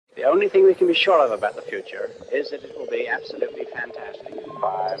The only thing we can be sure of about the future is that it will be absolutely fantastic.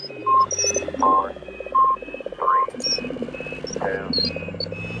 5, 4, 3, 2,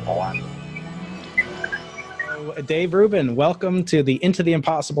 1. Dave Rubin, welcome to the Into the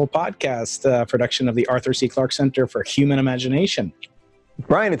Impossible podcast, production of the Arthur C. Clarke Center for Human Imagination.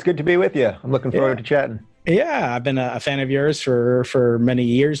 Brian, it's good to be with you. I'm looking forward to chatting. Yeah, I've been a fan of yours for many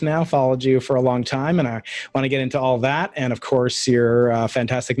years now, followed you for a long time, and I want to get into all that. And of course, your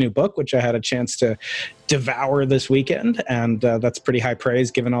fantastic new book, which I had a chance to devour this weekend, and that's pretty high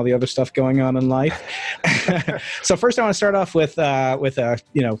praise given all the other stuff going on in life. So first, I want to start off with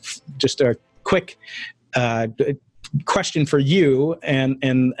just a quick question for you,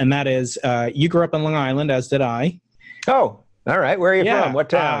 and that is, you grew up in Long Island, as did I. Oh. All right. Where are you from?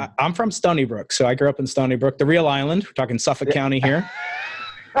 What town? I'm from Stony Brook. So I grew up in Stony Brook, the real island. We're talking Suffolk County here.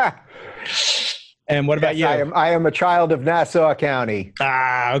 And what about you? I am a child of Nassau County.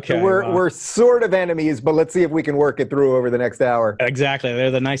 Okay. So we're sort of enemies, but let's see if we can work it through over the next hour. Exactly. They're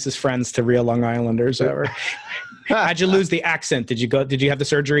the nicest friends to real Long Islanders ever. How'd you lose the accent? Did you have the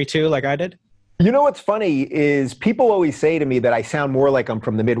surgery too, like I did? You know what's funny is people always say to me that I sound more like I'm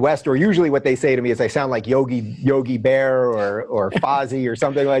from the Midwest, or usually what they say to me is I sound like Yogi Bear or Fozzie or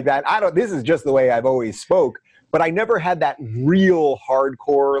something like that. This is just the way I've always spoke, but I never had that real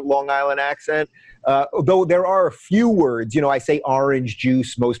hardcore Long Island accent. Though there are a few words, I say orange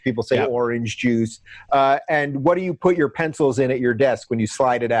juice. Most people say orange juice. And what do you put your pencils in at your desk when you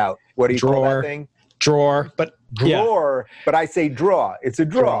slide it out? What do you call that thing? Drawer, but I say draw. It's a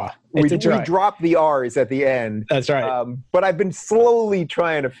draw. We drop the R's at the end. That's right. But I've been slowly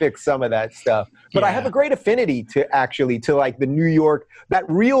trying to fix some of that stuff. But I have a great affinity to like the New York, that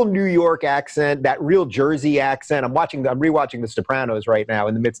real New York accent, that real Jersey accent. I'm rewatching The Sopranos right now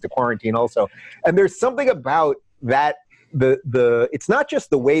in the midst of quarantine also. And there's something about that, it's not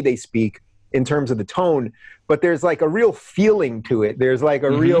just the way they speak in terms of the tone, but there's like a real feeling to it. There's like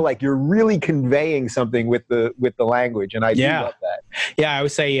a real, like you're really conveying something with the language. And I do love that. Yeah, I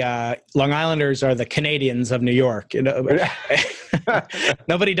would say Long Islanders are the Canadians of New York.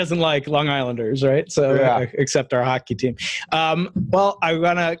 Nobody doesn't like Long Islanders, right? So except our hockey team. Well, I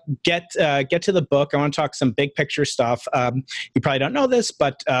want to get to the book. I want to talk some big picture stuff. You probably don't know this,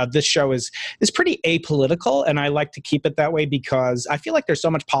 but this show is pretty apolitical, and I like to keep it that way because I feel like there's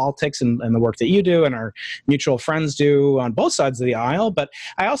so much politics in the work that you do and our mutual friends do on both sides of the aisle. But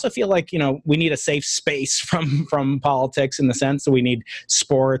I also feel like we need a safe space from politics, in the sense that we need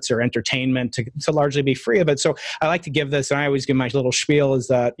sports or entertainment to largely be free of it. So I like to give this, and I always give my little spiel is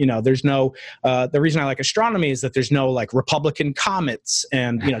that there's no the reason I like astronomy is that there's no like Republican comets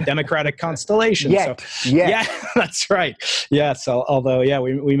and Democratic constellations. Yeah, that's right. Yeah, so although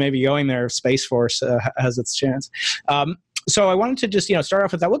we may be going there, Space Force has its chance. So I wanted to just start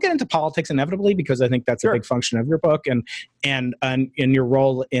off with that. We'll get into politics inevitably because I think that's a big function of your book and in your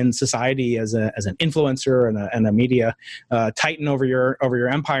role in society as an influencer and a media titan over your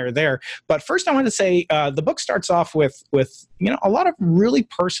empire there. But first, I want to say the book starts off with a lot of really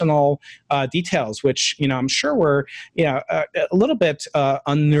personal details, which I'm sure were a little bit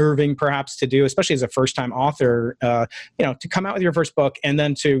unnerving perhaps to do, especially as a first-time author. To come out with your first book and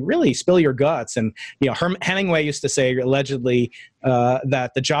then to really spill your guts. And Hemingway used to say allegedly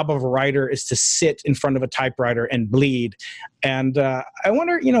that the job of a writer is to sit in front of a typewriter and bleed. And I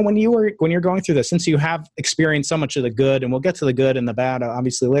wonder, when you're going through this, since you have experienced so much of the good, and we'll get to the good and the bad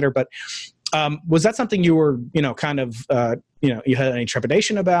obviously later, but was that something you were, you had any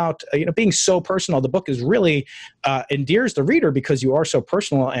trepidation about? Being so personal, the book is really endears the reader because you are so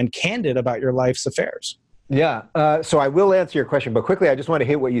personal and candid about your life's affairs. Yeah. So I will answer your question, but quickly, I just want to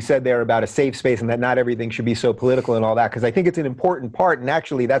hit what you said there about a safe space and that not everything should be so political and all that, because I think it's an important part. And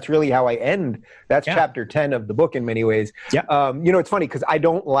actually, that's really how I end. That's chapter 10 of the book in many ways. Yeah. It's funny because I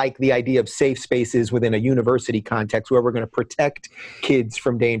don't like the idea of safe spaces within a university context where we're going to protect kids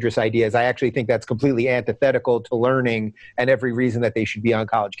from dangerous ideas. I actually think that's completely antithetical to learning and every reason that they should be on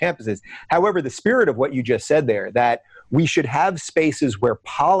college campuses. However, the spirit of what you just said there, that we should have spaces where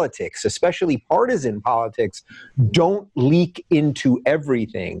politics, especially partisan politics, don't leak into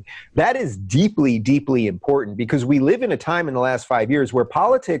everything. That is deeply, deeply important because we live in a time in the last 5 years where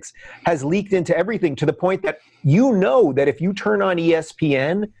politics has leaked into everything to the point that that if you turn on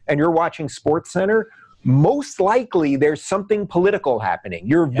ESPN and you're watching SportsCenter, most likely there's something political happening.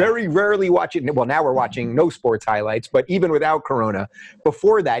 You're very rarely watching, well, now we're watching no sports highlights, but even without Corona,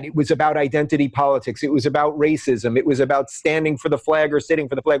 before that, it was about identity politics. It was about racism. It was about standing for the flag or sitting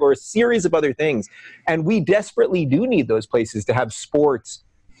for the flag or a series of other things. And we desperately do need those places to have sports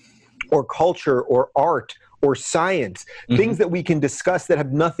or culture or art or science, things that we can discuss that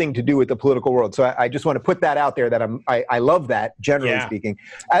have nothing to do with the political world. So I just want to put that out there that I love that, generally speaking.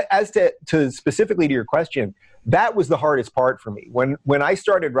 As to specifically to your question, that was the hardest part for me. When I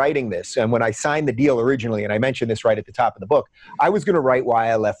started writing this and when I signed the deal originally, and I mentioned this right at the top of the book, I was going to write Why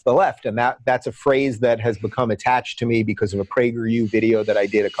I Left the Left. And that's a phrase that has become attached to me because of a PragerU video that I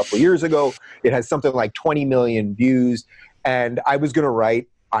did a couple of years ago. It has something like 20 million views. And I was going to write,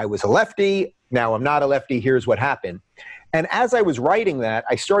 I was a lefty, now I'm not a lefty, here's what happened. And as I was writing that,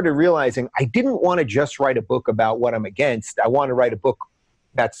 I started realizing I didn't want to just write a book about what I'm against. I want to write a book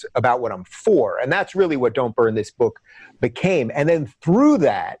that's about what I'm for. And that's really what Don't Burn This book became. And then through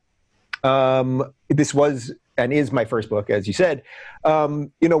that, this was and is my first book, as you said,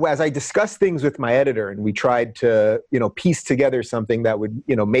 as I discussed things with my editor and we tried to, piece together something that would,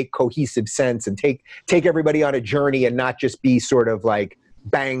 make cohesive sense and take everybody on a journey and not just be sort of like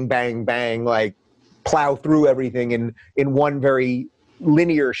bang, bang, bang, like plow through everything in one very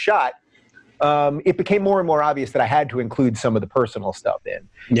linear shot. It became more and more obvious that I had to include some of the personal stuff in.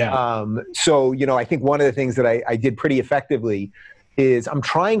 Yeah. So, I think one of the things that I did pretty effectively is I'm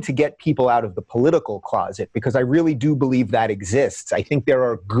trying to get people out of the political closet because I really do believe that exists. I think there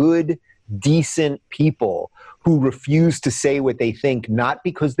are good, decent people who refuse to say what they think, not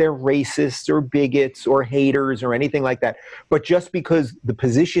because they're racists or bigots or haters or anything like that, but just because the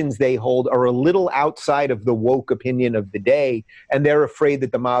positions they hold are a little outside of the woke opinion of the day, and they're afraid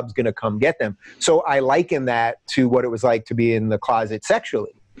that the mob's going to come get them. So I liken that to what it was like to be in the closet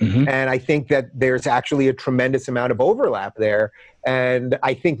sexually. Mm-hmm. And I think that there's actually a tremendous amount of overlap there. And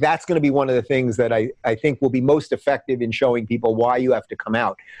I think that's going to be one of the things that I think will be most effective in showing people why you have to come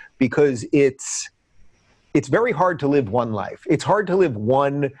out. Because it's very hard to live one life. It's hard to live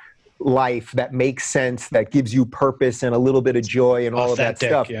one life that makes sense, that gives you purpose and a little bit of joy and all authentic, of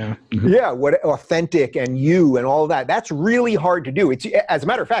that stuff. Yeah, mm-hmm. Yeah, what authentic and you and all of that. That's really hard to do. It's, as a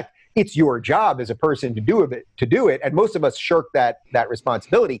matter of fact, it's your job as a person to do it, and most of us shirk that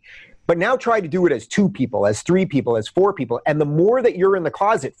responsibility. But now try to do it as 2 people, as 3 people, as 4 people. And the more that you're in the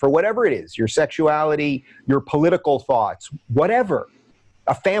closet for whatever it is, your sexuality, your political thoughts, whatever,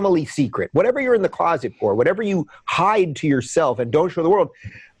 a family secret, whatever you're in the closet for, whatever you hide to yourself and don't show the world,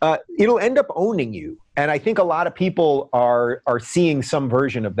 it'll end up owning you. And I think a lot of people are seeing some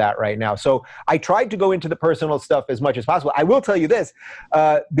version of that right now. So I tried to go into the personal stuff as much as possible. I will tell you this,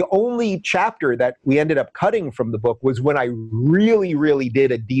 the only chapter that we ended up cutting from the book was when I really, really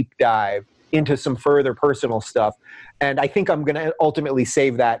did a deep dive into some further personal stuff. And I think I'm going to ultimately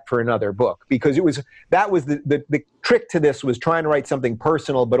save that for another book, because that was the trick to this, was trying to write something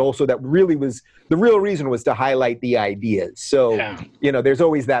personal, but also that really was the real reason was to highlight the ideas. So, there's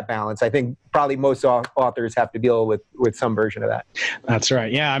always that balance. I think probably most authors have to deal with some version of that. That's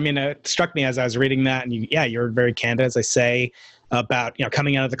right. Yeah. I mean, it struck me as I was reading that, and you're very candid, as I say, about,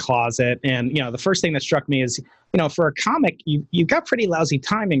 coming out of the closet. And, the first thing that struck me is, for a comic, you got pretty lousy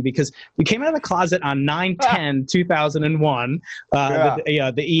timing, because you came out of the closet on 9/10/2001,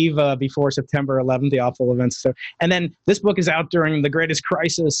 the eve before September 11th, the awful events. So, and then this book is out during the greatest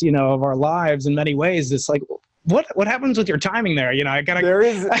crisis, of our lives in many ways. It's like, what happens with your timing there? I gotta. There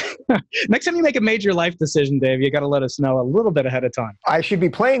is. Next time you make a major life decision, Dave, you got to let us know a little bit ahead of time. I should be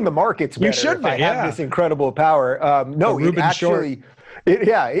playing the markets better. You should be. I have this incredible power. No, it actually.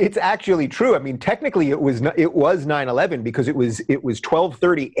 It's actually true. I mean, technically, it was 9/11 because it was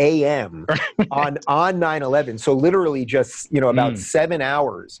 12:30 a.m. on 9/11. So literally, just about 7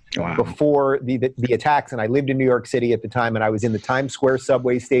 hours before the attacks. And I lived in New York City at the time, and I was in the Times Square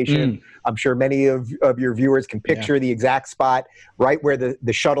subway station. I'm sure many of your viewers can picture the exact spot, right where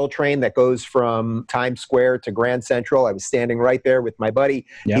the shuttle train that goes from Times Square to Grand Central. I was standing right there with my buddy.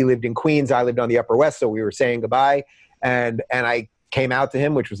 Yep. He lived in Queens. I lived on the Upper West, so we were saying goodbye. And I came out to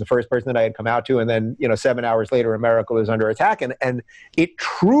him, which was the first person that I had come out to. And then, 7 hours later, America was under attack. And it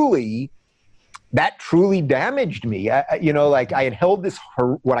truly damaged me. I had held this,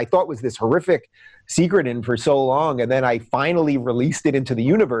 what I thought was this horrific secret in for so long. And then I finally released it into the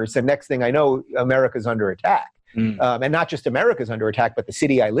universe. And next thing I know, America's under attack. And not just America's under attack, but the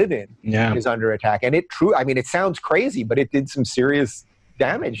city I live in is under attack. And it sounds crazy, but it did some serious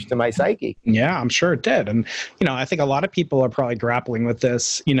damage to my psyche. Yeah, I'm sure it did. And, I think a lot of people are probably grappling with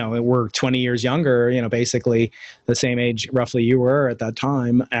this. We're 20 years younger, basically the same age roughly you were at that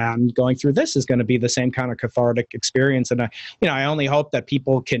time. And going through this is going to be the same kind of cathartic experience. And, I only hope that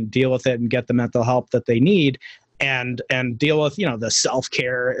people can deal with it and get the mental help that they need and deal with, the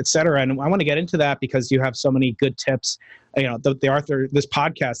self-care, et cetera. And I want to get into that because you have so many good tips. This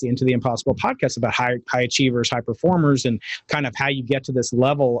podcast, the Into the Impossible podcast, about high achievers, high performers, and kind of how you get to this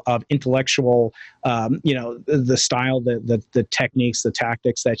level of intellectual the style, the techniques, the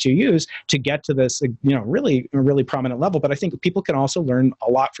tactics that you use to get to this, really, really prominent level. But I think people can also learn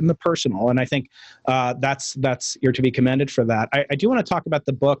a lot from the personal. And I think that's you're to be commended for that. I do want to talk about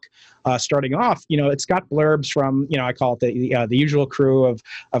the book starting off. It's got blurbs from, I call it the usual crew of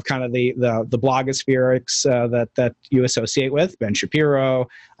kind of the blogospherics that you associate with, Ben Shapiro,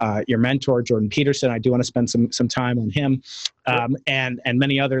 your mentor, Jordan Peterson. I do want to spend some time on him, and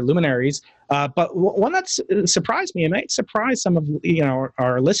many other luminaries. But one that's surprised me, and might surprise some of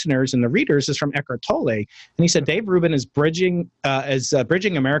our listeners and the readers, is from Eckhart Tolle. And he said Dave Rubin is bridging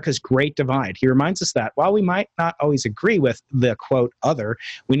America's great divide. He reminds us that while we might not always agree with the quote other,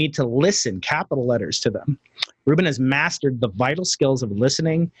 we need to listen, capital letters, to them. Rubin has mastered the vital skills of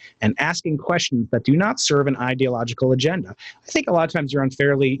listening and asking questions that do not serve an ideological agenda. I think a lot of times you're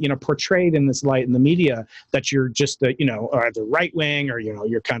unfairly, portrayed in this light in the media that you're just, either right wing or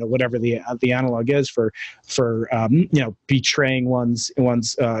you're kind of whatever the analog is for betraying one's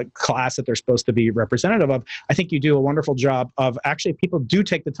class that they're supposed to be representative of. I think you do a wonderful job of actually, people do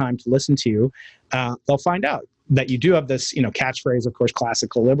take the time to listen to you. They'll find out that you do have this, catchphrase, of course,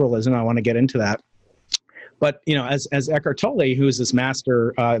 classical liberalism. I want to get into that. But, as Eckhart Tolle, who is this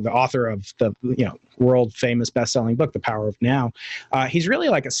master, the author of the, world famous best-selling book, The Power of Now, he's really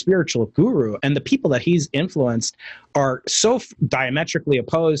like a spiritual guru. And the people that he's influenced are so diametrically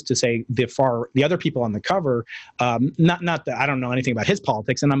opposed to, say, the other people on the cover. Not that I don't know anything about his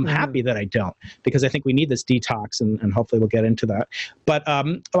politics, and I'm happy that I don't, because I think we need this detox, and hopefully we'll get into that. But I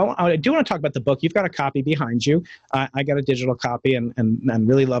do want to talk about the book. You've got a copy behind you. I got a digital copy and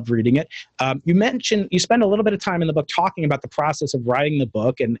really love reading it. You spend a little bit of time in the book talking about the process of writing the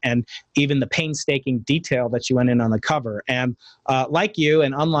book and even the painstaking detail that you went in on the cover. And like you,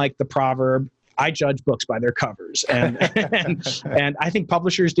 and unlike the proverb, I judge books by their covers, and I think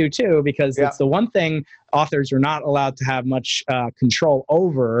publishers do too, because it's the one thing authors are not allowed to have much control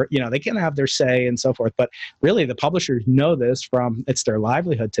over. They can have their say and so forth, but really the publishers know this it's their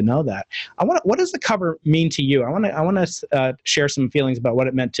livelihood to know that. What does the cover mean to you? I want to share some feelings about what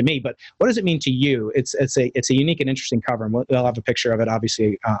it meant to me, but what does it mean to you? It's a unique and interesting cover, and we'll have a picture of it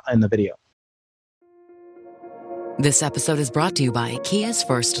obviously in the video. This episode is brought to you by Kia's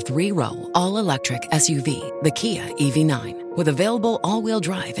first 3-row, all-electric SUV, the Kia EV9, with available all-wheel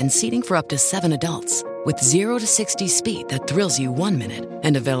drive and seating for up to 7 adults, with 0 to 60 speed that thrills you 1 minute,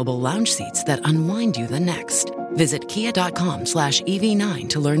 and available lounge seats that unwind you the next. Visit kia.com/EV9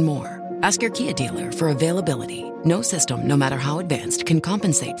 to learn more. Ask your Kia dealer for availability. No system, no matter how advanced, can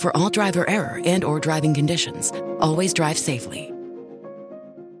compensate for all driver error and/or driving conditions. Always drive safely.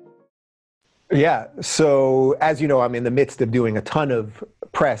 Yeah. So as you know, I'm in the midst of doing a ton of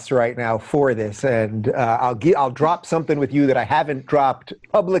press right now for this, and I'll drop something with you that I haven't dropped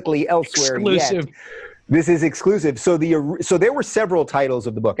publicly elsewhere yet. This is exclusive. So there were several titles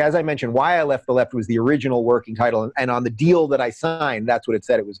of the book. As I mentioned, Why I Left the Left was the original working title, and on the deal that I signed, that's what it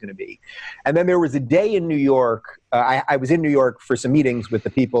said it was going to be. And then there was a day in New York. I was in New York for some meetings with the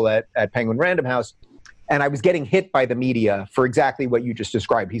people at Penguin Random House. And I was getting hit by the media for exactly what you just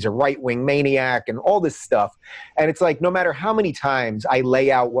described. He's a right-wing maniac and all this stuff. And it's like, no matter how many times I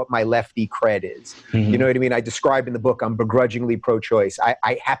lay out what my lefty cred is, you know what I mean? I describe in the book, I'm begrudgingly pro-choice.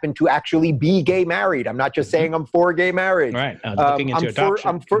 I happen to actually be gay married. I'm not just saying I'm for gay marriage. Right. Looking into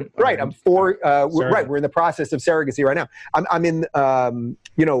adoption. We're in the process of surrogacy right now. I'm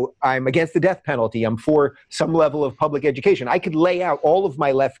against the death penalty. I'm for some level of public education. I could lay out all of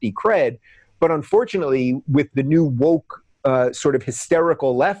my lefty cred. But unfortunately, with the new woke sort of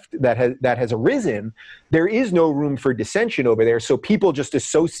hysterical left that has arisen, there is no room for dissension over there. So people just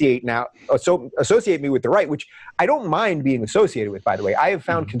associate me with the right, which I don't mind being associated with, by the way. I have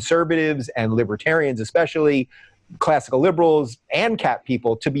found conservatives and libertarians, especially classical liberals and cat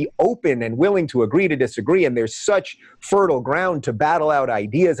people, to be open and willing to agree to disagree. And there's such fertile ground to battle out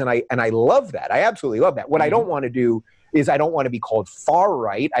ideas. And I love that. I absolutely love that. What I don't want to do is I don't want to be called far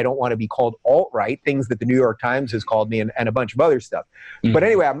right. I don't want to be called alt-right, things that the New York Times has called me, and a bunch of other stuff. But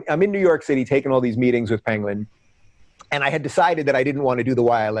anyway, I'm in New York City taking all these meetings with Penguin, and I had decided that I didn't want to do the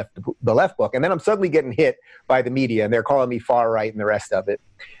Why I Left the Left book. And then I'm suddenly getting hit by the media, and they're calling me far right and the rest of it.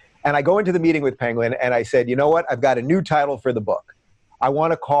 And I go into the meeting with Penguin, and I said, you know what? I've got a new title for the book. I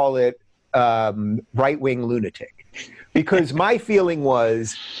want to call it Right-Wing Lunatic. Because my feeling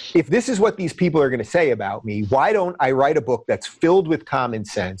was, if this is what these people are going to say about me, why don't I write a book that's filled with common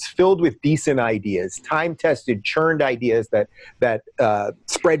sense, filled with decent ideas, time-tested, churned ideas that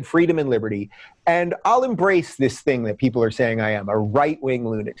spread freedom and liberty, and I'll embrace this thing that people are saying I am, a right-wing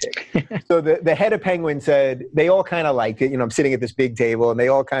lunatic. So the head of Penguin said, they all kind of liked it. I'm sitting at this big table, and they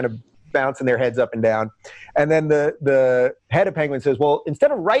all kind of bouncing their heads up and down. And then the head of Penguin says, well,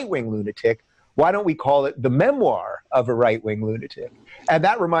 instead of right-wing lunatic, why don't we call it the memoir of a right-wing lunatic? And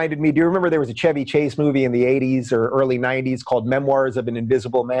that reminded me, do you remember there was a Chevy Chase movie in the 80s or early 90s called Memoirs of an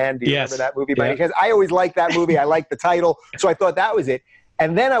Invisible Man? Do you remember that movie by any chance? I always liked that movie. I liked the title. So I thought that was it.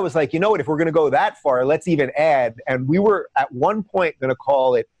 And then I was like, you know what, if we're going to go that far, let's even add, and we were at one point going to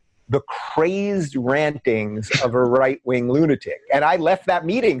call it the crazed rantings of a right-wing lunatic. And I left that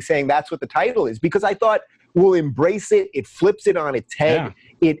meeting saying that's what the title is, because I thought we'll embrace it. It flips it on its head.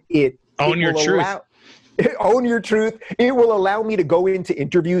 Own your truth. Own your truth. It will allow me to go into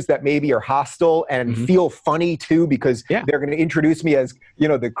interviews that maybe are hostile and feel funny too, because they're going to introduce me as, you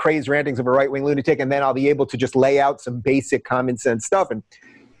know, the crazed rantings of a right-wing lunatic, and then I'll be able to just lay out some basic common sense stuff and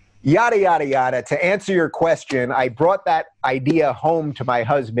yada, yada, yada. To answer your question, I brought that idea home to my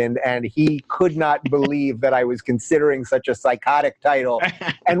husband, and he could not believe that I was considering such a psychotic title.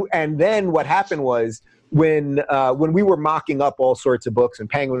 And then what happened was, when we were mocking up all sorts of books and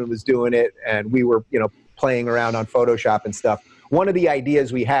Penguin was doing it and we were, you know, playing around on Photoshop and stuff, one of the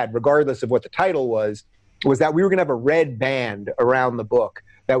ideas we had, regardless of what the title was that we were going to have a red band around the book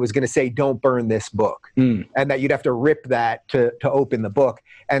that was going to say, don't burn this book. And that you'd have to rip that to open the book.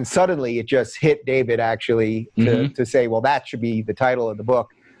 And suddenly it just hit David actually to say, well, that should be the title of the book.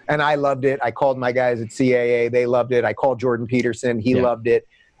 And I loved it. I called my guys at CAA. They loved it. I called Jordan Peterson. He loved it.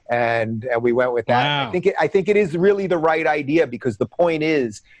 And we went with that. Wow. I think it is really the right idea, because the point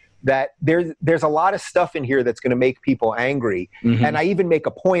is that there's a lot of stuff in here that's going to make people angry. And I even make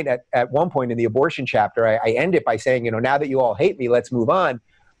a point at one point in the abortion chapter, I end it by saying, you know, now that you all hate me, let's move on.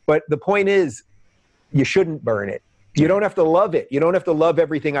 But the point is, you shouldn't burn it. You don't have to love it. You don't have to love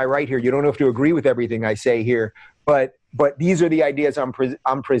everything I write here. You don't have to agree with everything I say here. But these are the ideas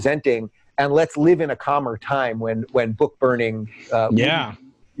I'm presenting, and let's live in a calmer time when book burning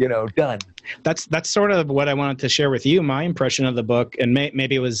you know, done. That's sort of what I wanted to share with you, my impression of the book, and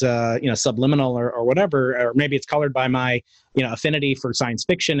maybe it was you know, subliminal or whatever, or maybe it's colored by my, you know, affinity for science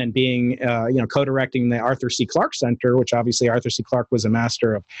fiction and being you know, co-directing the Arthur C. Clarke Center, which obviously Arthur C. Clarke was a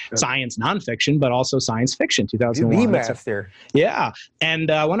master of science nonfiction, but also science fiction. 2001, the master. And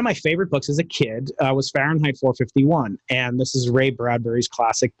one of my favorite books as a kid was Fahrenheit 451, and this is Ray Bradbury's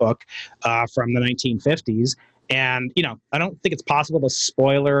classic book from the 1950s. And, you know, I don't think it's possible to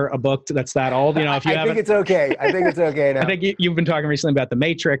spoiler a book that's that old. You know, if you I think it's okay. I think it's okay now. I think you've been talking recently about The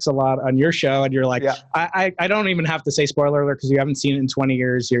Matrix a lot on your show, and you're like, I don't even have to say spoiler alert because you haven't seen it in 20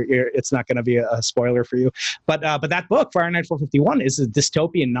 years. It's not going to be a spoiler for you. But that book, Fahrenheit 451, is a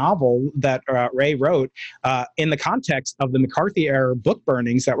dystopian novel that Ray wrote in the context of the McCarthy-era book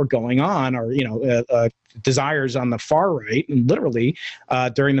burnings that were going on, or, you know, desires on the far right, and literally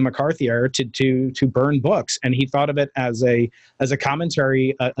during the McCarthy era to burn books. And he thought of it as a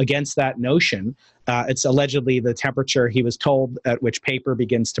commentary against that notion. It's allegedly the temperature he was told at which paper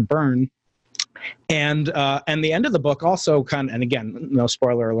begins to burn. And the end of the book also and again, no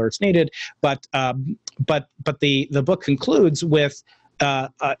spoiler alerts needed, but the book concludes with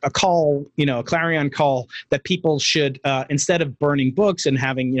a call, you know, a clarion call that people should, instead of burning books and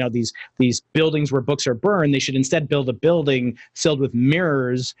having, you know, these buildings where books are burned, they should instead build a building filled with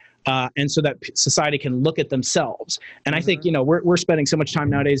mirrors, and so that society can look at themselves. And I think, you know, we're spending so much time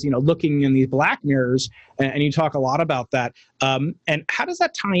nowadays, you know, looking in these black mirrors, and you talk a lot about that. And how does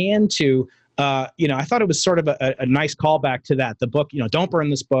that tie into, you know, I thought it was sort of a nice callback to that. The book, you know, Don't Burn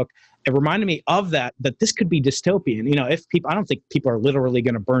This Book. It reminded me of that this could be dystopian. You know, if people, I don't think people are literally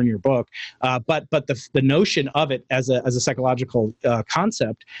going to burn your book, but the notion of it as a psychological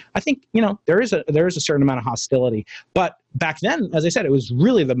concept, I think, you know, there is a certain amount of hostility. But back then, as I said, it was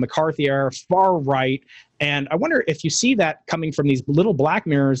really the McCarthy era, far right. And I wonder if you see that coming from these little black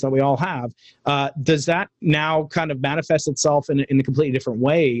mirrors that we all have, does that now kind of manifest itself in a completely different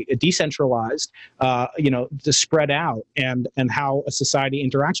way, decentralized, you know, to spread out, and how a society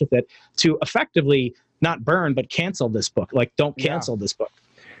interacts with it to effectively not burn, but cancel this book? Like, don't cancel this book.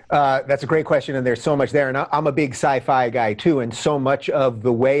 That's a great question, and there's so much there. And I'm a big sci-fi guy too, and so much of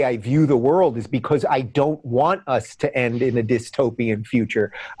the way I view the world is because I don't want us to end in a dystopian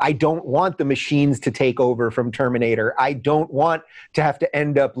future. I don't want the machines to take over from Terminator. I don't want to have to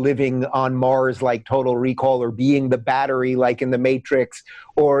end up living on Mars like Total Recall, or being the battery like in The Matrix,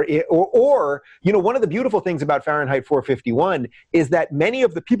 or you know, one of the beautiful things about Fahrenheit 451 is that many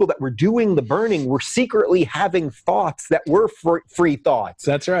of the people that were doing the burning were secretly having thoughts that were free thoughts.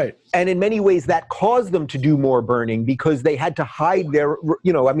 That's right. And in many ways that caused them to do more burning, because they had to hide their,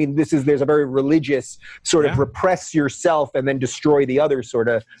 you know, I mean, there's a very religious sort of repress yourself and then destroy the other sort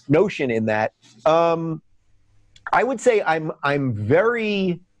of notion in that. I would say I'm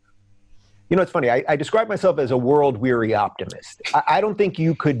very You know, it's funny. I describe myself as a world-weary optimist. I don't think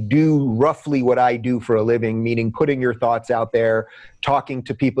you could do roughly what I do for a living, meaning putting your thoughts out there, talking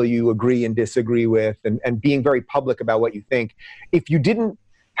to people you agree and disagree with, and being very public about what you think, if you didn't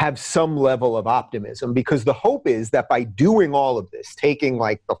have some level of optimism. Because the hope is that by doing all of this, taking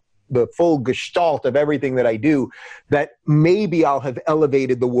like the full gestalt of everything that I do, that maybe I'll have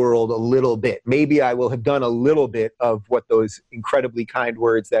elevated the world a little bit. Maybe I will have done a little bit of what those incredibly kind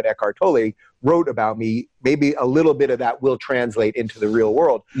words that Eckhart Tolle wrote about me, maybe a little bit of that will translate into the real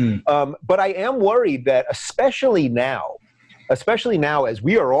world. But I am worried that especially now as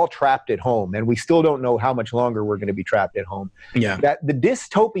we are all trapped at home, and we still don't know how much longer we're going to be trapped at home, that the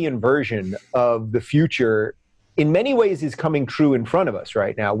dystopian version of the future in many ways is coming true in front of us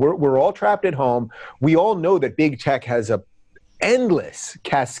right now. We're all trapped at home. We all know that big tech has an endless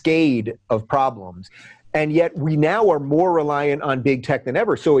cascade of problems. And yet we now are more reliant on big tech than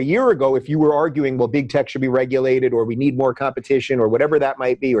ever. So a year ago, if you were arguing, well, big tech should be regulated, or we need more competition, or whatever that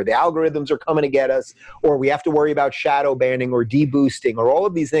might be, or the algorithms are coming to get us, or we have to worry about shadow banning or deboosting, or all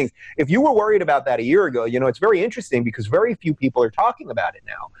of these things. If you were worried about that a year ago, you know, it's very interesting because very few people are talking about it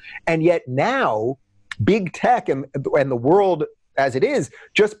now. And yet now, big tech and the world as it is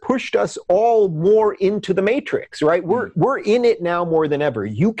just pushed us all more into the matrix, right? We're in it now more than ever.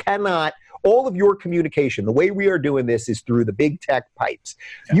 You cannot, all of your communication, the way we are doing this is through the big tech pipes.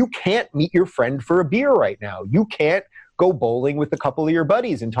 You can't meet your friend for a beer right now. You can't go bowling with a couple of your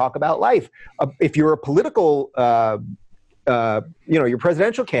buddies and talk about life. If you're a political your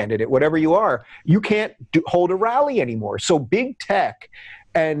presidential candidate, whatever you are, you can't hold a rally anymore. So big tech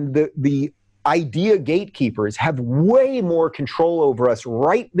and the idea gatekeepers have way more control over us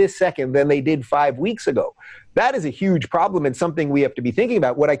right this second than they did 5 weeks ago. That is a huge problem and something we have to be thinking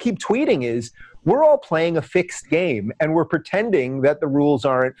about. What I keep tweeting is we're all playing a fixed game and we're pretending that the rules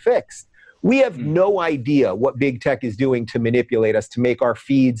aren't fixed. We have no idea what big tech is doing to manipulate us, to make our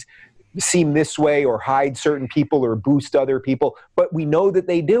feeds seem this way or hide certain people or boost other people, but we know that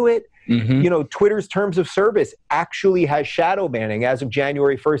they do it. You know, Twitter's terms of service actually has shadow banning as of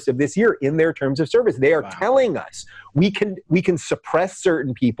January 1st of this year in their terms of service. They are telling us we can suppress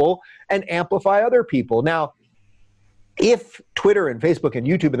certain people and amplify other people. Now, if Twitter and Facebook and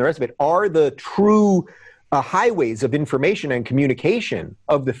YouTube and the rest of it are the true highways of information and communication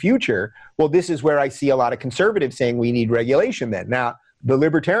of the future, well, this is where I see a lot of conservatives saying we need regulation then. Now, the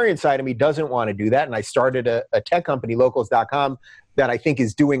libertarian side of me doesn't want to do that, and I started a tech company, locals.com, that I think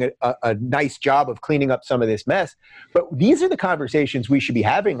is doing a nice job of cleaning up some of this mess. But these are the conversations we should be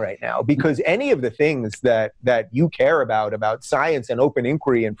having right now, because any of the things that you care about science and open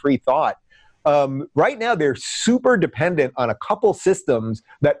inquiry and free thought, right now they're super dependent on a couple systems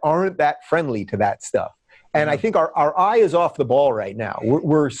that aren't that friendly to that stuff. And I think our eye is off the ball right now.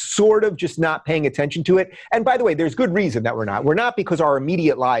 We're sort of just not paying attention to it. And by the way, there's good reason that we're not. We're not because our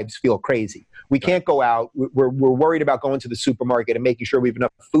immediate lives feel crazy. We can't go out. We're worried about going to the supermarket and making sure we have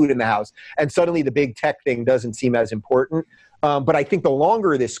enough food in the house. And suddenly the big tech thing doesn't seem as important. But I think the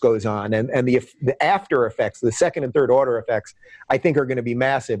longer this goes on and the after effects, the second and third order effects, I think are going to be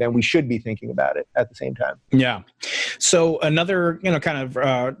massive. And we should be thinking about it at the same time. Yeah. So another, kind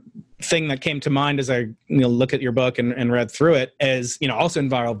of thing that came to mind as I look at your book and read through it is, also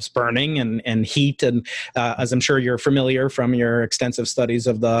involves burning and heat. And as I'm sure you're familiar from your extensive studies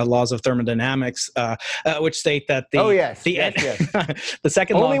of the laws of thermodynamics, which state that yes. The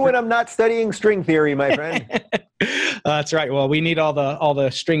second only law when I'm not studying string theory, my friend. That's right. Well, we need all the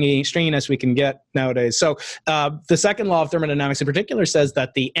stringiness we can get nowadays. So the second law of thermodynamics in particular says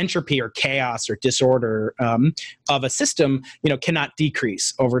that the entropy or chaos or disorder of a system, cannot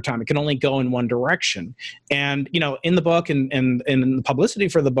decrease over time. It can only go in one direction. And, in the book and in the publicity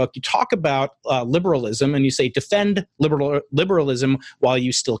for the book, you talk about liberalism and you say, defend liberalism while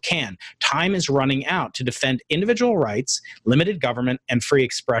you still can. Time is running out to defend individual rights, limited government, and free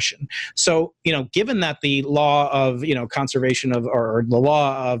expression. So, given that the law of, conservation of, or the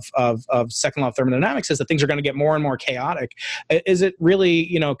law of second law of thermodynamics says that things are going to get more and more chaotic, is it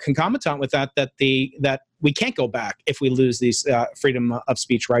really, concomitant with that we can't go back if we lose these freedom of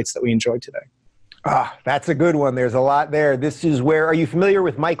speech rights that we enjoy today? That's a good one. There's a lot there. This is where, are you familiar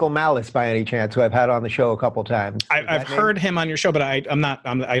with Michael Malice by any chance, who I've had on the show a couple times? I've heard him on your show, but I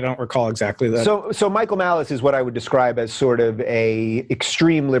don't recall exactly that. So Michael Malice is what I would describe as sort of a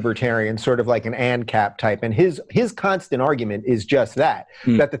extreme libertarian, sort of like an ANCAP type. And his constant argument is just that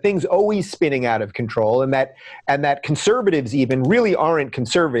the thing's always spinning out of control, and that conservatives even really aren't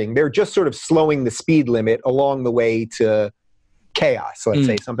conserving. They're just sort of slowing the speed limit along the way to chaos, let's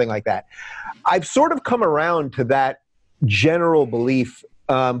say, something like that. I've sort of come around to that general belief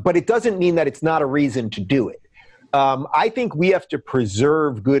But it doesn't mean that it's not a reason to do it. I think we have to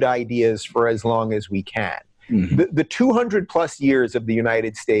preserve good ideas for as long as we can. The 200 plus years of the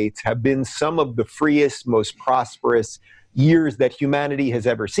United States have been some of the freest, most prosperous years that humanity has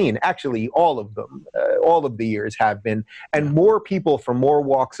ever seen. Actually, all of them, all of the years have been. And more people from more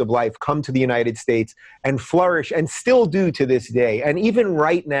walks of life come to the United States and flourish, and still do to this day. And even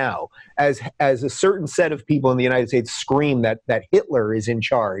right now, as a certain set of people in the United States scream that Hitler is in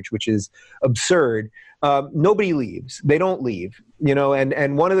charge, which is absurd, nobody leaves. They don't leave.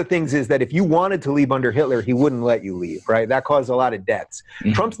 And one of the things is that if you wanted to leave under Hitler, he wouldn't let you leave, right? That caused a lot of deaths.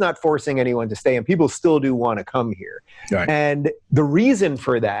 Trump's not forcing anyone to stay, and people still do want to come here. Right. And the reason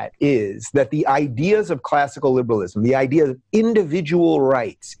for that is that the ideas of classical liberalism, the idea of individual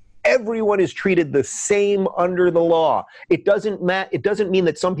rights, everyone is treated the same under the law. It doesn't mean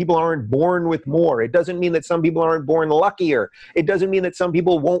that some people aren't born with more. It doesn't mean that some people aren't born luckier. It doesn't mean that some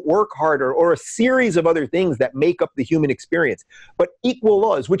people won't work harder, or a series of other things that make up the human experience. But equal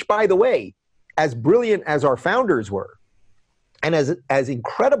laws, which, by the way, as brilliant as our founders were, and as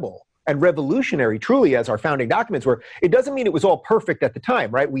incredible and revolutionary truly as our founding documents were, it doesn't mean it was all perfect at the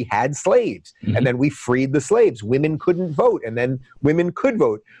time, right? We had slaves, and then we freed the slaves. Women couldn't vote, and then women could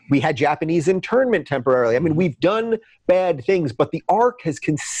vote. We had Japanese internment temporarily. I mean, we've done bad things, but the arc has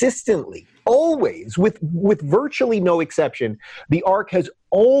consistently, always, with virtually no exception, the arc has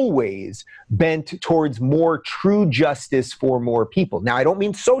always bent towards more true justice for more people. Now, I don't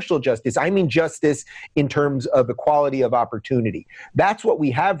mean social justice. I mean justice in terms of equality of opportunity. That's what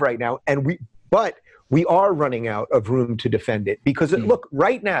we have right now. But we are running out of room to defend it, because look,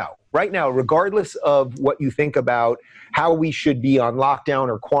 right now, regardless of what you think about how we should be on lockdown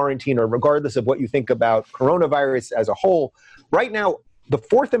or quarantine, or regardless of what you think about coronavirus as a whole, right now, the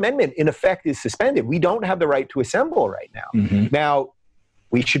Fourth Amendment, in effect, is suspended. We don't have the right to assemble right now. Now,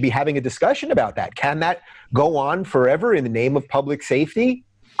 we should be having a discussion about that. Can that go on forever in the name of public safety?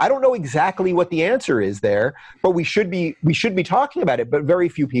 I don't know exactly what the answer is there, but we should be talking about it. But very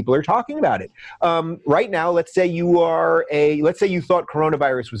few people are talking about it right now. Let's say you thought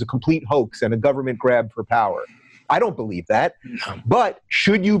coronavirus was a complete hoax and a government grab for power. I don't believe that. No. But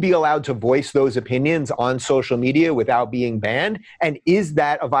should you be allowed to voice those opinions on social media without being banned? And is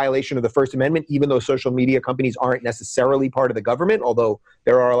that a violation of the First Amendment, even though social media companies aren't necessarily part of the government, although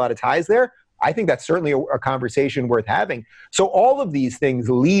there are a lot of ties there? I think that's certainly a conversation worth having. So all of these things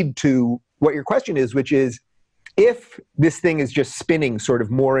lead to what your question is, which is, if this thing is just spinning sort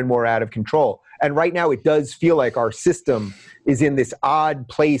of more and more out of control, and right now it does feel like our system is in this odd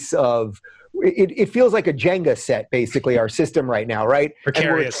place of, it feels like a Jenga set, basically, our system right now, right?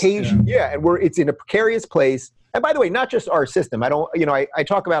 Precarious. And it's in a precarious place. And by the way, not just our system. I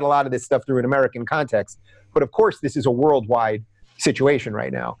talk about a lot of this stuff through an American context, but of course this is a worldwide situation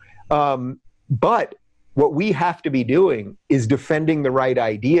right now. But what we have to be doing is defending the right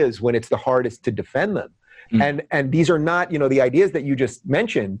ideas when it's the hardest to defend them. And these are not, the ideas that you just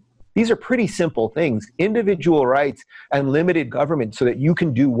mentioned, these are pretty simple things. Individual rights and limited government so that you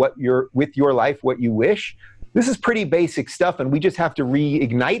can do with your life what you wish. This is pretty basic stuff, and we just have to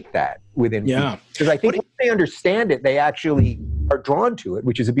reignite that within people. Because I think once they understand it, they actually are drawn to it,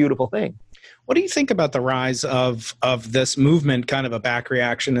 which is a beautiful thing. What do you think about the rise of this movement, kind of a back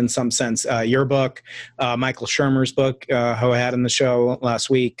reaction in some sense? Your book, Michael Shermer's book, who I had in the show last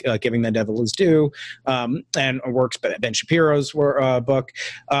week, Giving the Devil His Due, and works Ben Shapiro's book,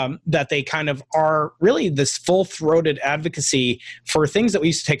 that they kind of are really this full-throated advocacy for things that we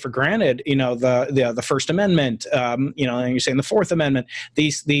used to take for granted. The First Amendment, and you're saying the Fourth Amendment,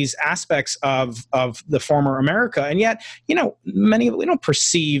 these aspects of the former America, and yet, many we don't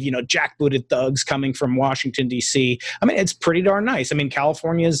perceive, jackbooted thugs coming from Washington, D.C. I mean, it's pretty darn nice. I mean,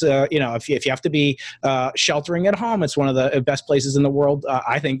 California's, if you have to be sheltering at home, it's one of the best places in the world,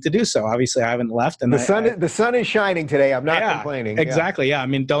 I think, to do so. Obviously, I haven't left. And the sun is shining today. I'm not complaining. Exactly. Yeah. I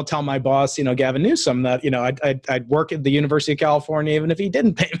mean, don't tell my boss, Gavin Newsom, that, I'd work at the University of California even if he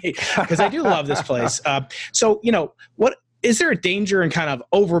didn't pay me, because I do love this place. What is there a danger in kind of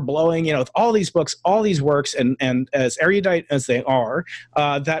overblowing, with all these books, all these works, and as erudite as they are,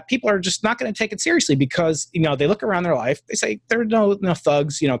 that people are just not going to take it seriously because, they look around their life, they say, there are no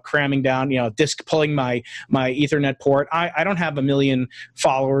thugs, cramming down, disc pulling my Ethernet port. I don't have 1 million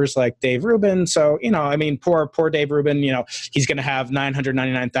followers like Dave Rubin. So, poor Dave Rubin, he's going to have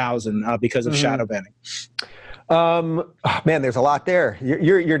 999,000 because of shadow banning. Man, there's a lot there.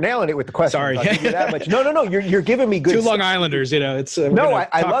 You're nailing it with the question. Sorry. I'll give you that much. No. You're giving me good. Two Long Islanders, it's no.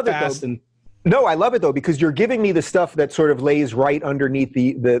 I love it though. No, I love it though, because you're giving me the stuff that sort of lays right underneath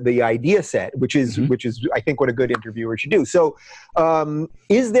the idea set, which is I think what a good interviewer should do. So,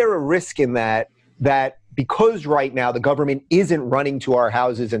 is there a risk in that because right now the government isn't running to our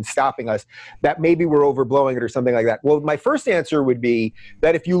houses and stopping us, that maybe we're overblowing it or something like that? Well, my first answer would be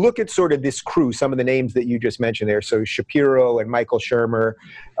that if you look at sort of this crew, some of the names that you just mentioned there, so Shapiro and Michael Shermer,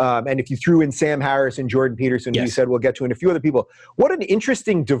 and if you threw in Sam Harris and Jordan Peterson, who you said we'll get to, and a few other people, what an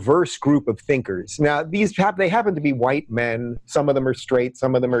interesting, diverse group of thinkers. Now, they happen to be white men. Some of them are straight,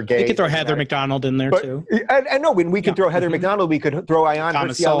 some of them are gay. You could throw Heather McDonald in there, too. And no, when we could throw Heather McDonald, we could throw Ayaan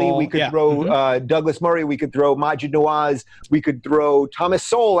Hirsi Ali, we could throw Douglas Murray, we could throw Majid Nawaz, we could throw Thomas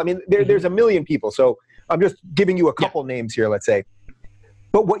Sowell. I mean, there's a million people. So I'm just giving you a couple names here, let's say.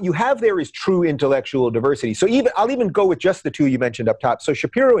 But what you have there is true intellectual diversity. So I'll even go with just the two you mentioned up top. So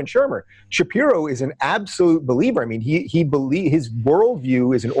Shapiro and Shermer. Shapiro is an absolute believer. I mean, his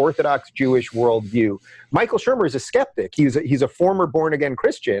worldview is an Orthodox Jewish worldview. Michael Shermer is a skeptic. He's a former born-again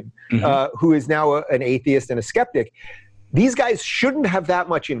Christian who is now an atheist and a skeptic. These guys shouldn't have that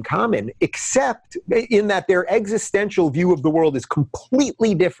much in common, except in that their existential view of the world is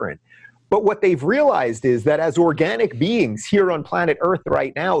completely different. But what they've realized is that as organic beings here on planet Earth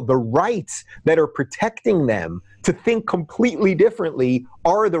right now, the rights that are protecting them to think completely differently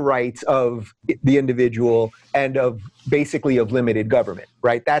are the rights of the individual and of limited government,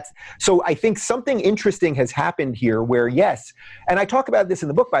 right? So I think something interesting has happened here where, yes, and I talk about this in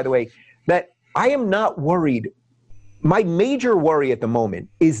the book, by the way, that I am not worried. My major worry at the moment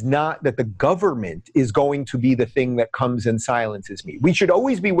is not that the government is going to be the thing that comes and silences me. We should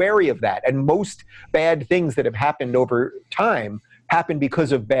always be wary of that. And most bad things that have happened over time happen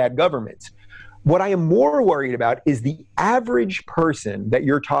because of bad governments. What I am more worried about is the average person that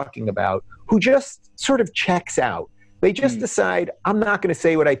you're talking about who just sort of checks out. They just decide, I'm not going to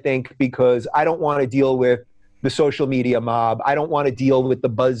say what I think because I don't want to deal with the social media mob. I don't want to deal with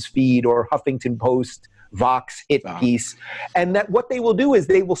the BuzzFeed or Huffington Post Vox hit piece. And that what they will do is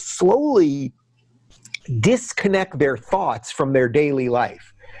they will slowly disconnect their thoughts from their daily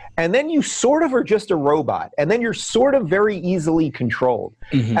life. And then you sort of are just a robot. And then you're sort of very easily controlled.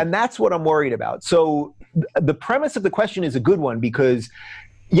 And that's what I'm worried about. So the premise of the question is a good one because,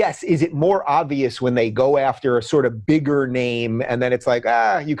 yes, is it more obvious when they go after a sort of bigger name and then it's like,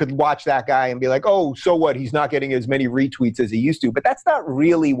 you could watch that guy and be like, oh, so what? He's not getting as many retweets as he used to. But that's not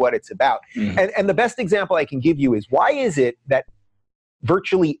really what it's about. And the best example I can give you is why is it that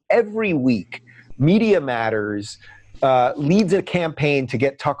virtually every week Media Matters leads a campaign to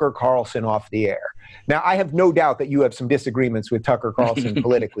get Tucker Carlson off the air? Now, I have no doubt that you have some disagreements with Tucker Carlson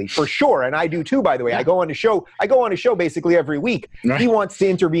politically, for sure, and I do too, by the way. I go on a show basically every week. He wants to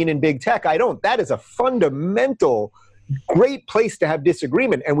intervene in big tech. I don't. That is a fundamental, great place to have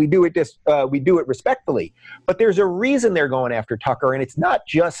disagreement, and we do it respectfully. But there's a reason they're going after Tucker, and it's not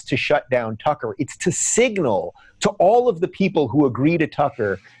just to shut down Tucker. It's to signal to all of the people who agree to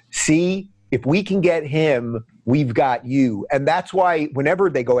Tucker, see, if we can get him, we've got you. And that's why whenever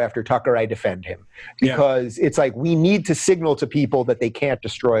they go after Tucker, I defend him. Because it's like we need to signal to people that they can't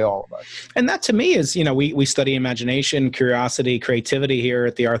destroy all of us. And that to me is, we study imagination, curiosity, creativity here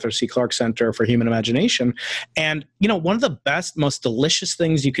at the Arthur C. Clarke Center for Human Imagination. And, one of the best, most delicious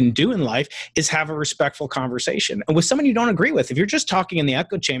things you can do in life is have a respectful conversation. And with someone you don't agree with, if you're just talking in the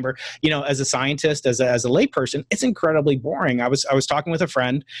echo chamber, as a scientist, as a layperson, it's incredibly boring. I was talking with a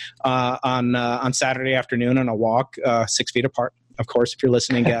friend on Saturday afternoon on a walk 6 feet apart. Of course, if you're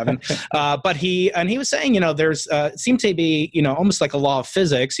listening, Gavin. But he was saying, there's seemed to be, almost like a law of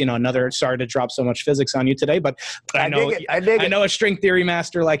physics. Sorry to drop so much physics on you today, but I know a string theory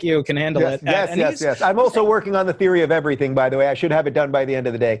master like you can handle it. Yes. I'm also working on the theory of everything, by the way. I should have it done by the end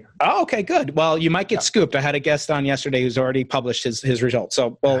of the day. Oh, okay, good. Well, you might get scooped. I had a guest on yesterday who's already published his results.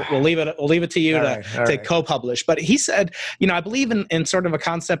 So we'll leave it to you to co-publish. But he said, I believe in sort of a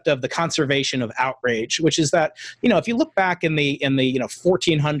concept of the conservation of outrage, which is that, if you look back in the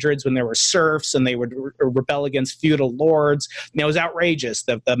 1400s when there were serfs and they would rebel against feudal lords, it was outrageous,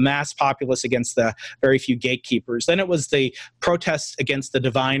 the mass populace against the very few gatekeepers. Then it was the protests against the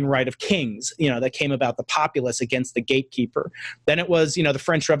divine right of kings, that came about, the populace against the gatekeeper. Then it was, the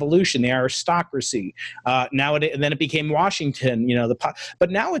French Revolution, the aristocracy. Then it became Washington,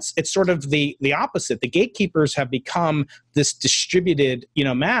 but now it's sort of the opposite. The gatekeepers have become this distributed,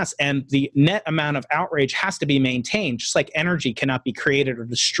 mass, and the net amount of outrage has to be maintained. Just like energy cannot be created or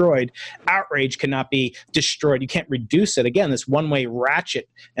destroyed, outrage cannot be destroyed. You can't reduce it. Again, this one-way ratchet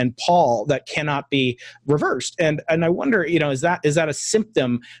and pawl that cannot be reversed. And I wonder, is that a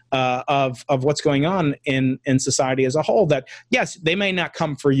symptom of what's going on in society as a whole? That yes, they may not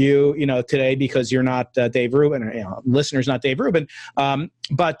come for you, today because you're not Dave Rubin, or listeners not Dave Rubin,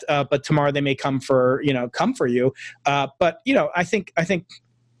 but tomorrow they may come for you. But I think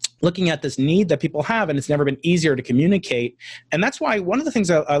looking at this need that people have, and it's never been easier to communicate. And that's why one of the things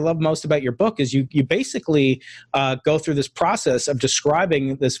I love most about your book is you basically go through this process of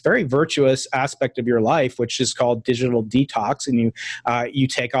describing this very virtuous aspect of your life, which is called digital detox. And you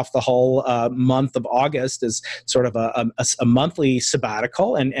take off the whole month of August as sort of a monthly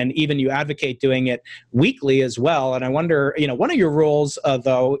sabbatical, and even you advocate doing it weekly as well. And I wonder, one of your rules,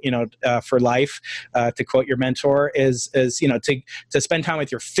 though, for life, to quote your mentor, is to spend time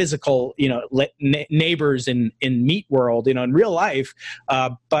with your physical neighbors in meat world, in real life.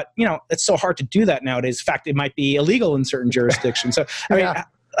 But it's so hard to do that nowadays. In fact, it might be illegal in certain jurisdictions. So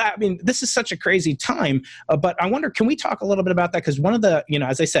I mean, this is such a crazy time, but I wonder, can we talk a little bit about that? Because one of the,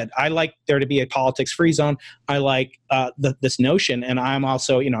 as I said, I like there to be a politics-free zone. I like this notion, and I'm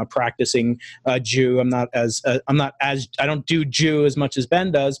also, a practicing Jew. I don't do Jew as much as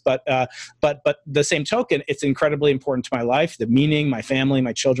Ben does, but the same token, it's incredibly important to my life, the meaning, my family,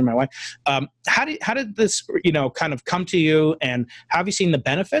 my children, my wife. How did this, kind of come to you, and have you seen the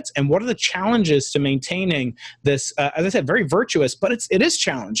benefits, and what are the challenges to maintaining this, as I said, very virtuous, but it is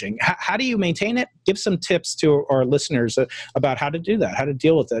challenging. How do you maintain it? Give some tips to our listeners about how to do that, how to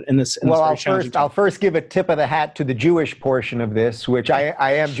deal with it in this. I'll first give a tip of the hat to the Jewish portion of this, which I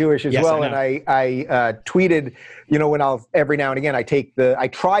am Jewish as well, and I tweeted, when every now and again I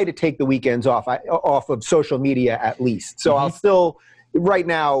try to take the weekends off of social media at least. So I'll still right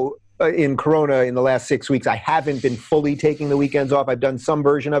now. In Corona, in the last 6 weeks, I haven't been fully taking the weekends off. I've done some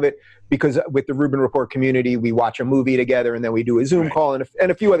version of it because with the Rubin Report community, we watch a movie together and then we do a Zoom call and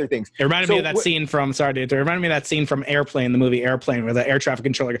a few other things. It reminded me of that scene from, Airplane, the movie Airplane, where the air traffic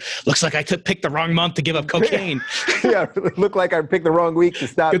controller looks like I picked the wrong month to give up cocaine. Yeah, it looked like I picked the wrong week to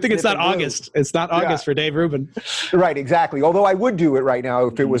stop. Good thing it's not August. It's not August for Dave Rubin. Right, exactly. Although I would do it right now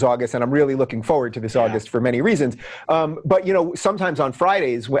if it was August, and I'm really looking forward to this August for many reasons. But, sometimes on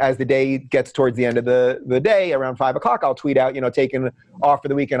Fridays, as the day gets towards the end of the day, around 5 o'clock, I'll tweet out, taking off for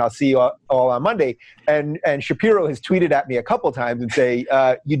the weekend. I'll see you all on Monday. And Shapiro has tweeted at me a couple times and say,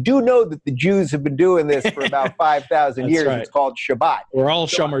 you do know that the Jews have been doing this for about 5,000 years. Right. It's called Shabbat. We're all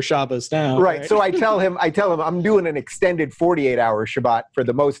Shomer Shabbos now. Right. So I tell him I'm doing an extended 48-hour Shabbat for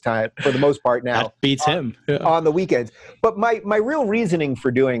the most part now. That beats him. Yeah. On the weekends. But my real reasoning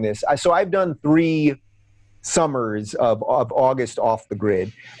for doing this, so I've done 3 summers of August off the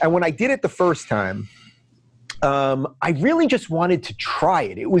grid. And when I did it the first time, I really just wanted to try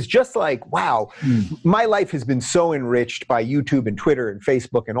it. It was just like, wow, my life has been so enriched by YouTube and Twitter and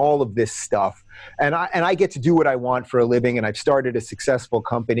Facebook and all of this stuff. And I get to do what I want for a living, and I've started a successful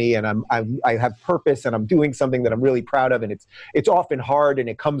company, and I have purpose, and I'm doing something that I'm really proud of. And it's often hard, and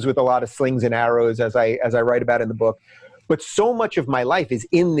it comes with a lot of slings and arrows, as I write about in the book. But so much of my life is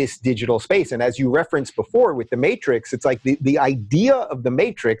in this digital space. And as you referenced before with the Matrix, it's like the idea of the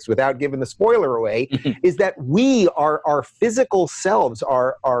Matrix, without giving the spoiler away, is that our physical selves,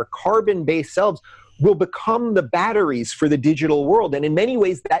 our carbon-based selves, will become the batteries for the digital world. And in many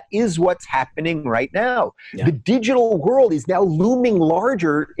ways, that is what's happening right now. Yeah. The digital world is now looming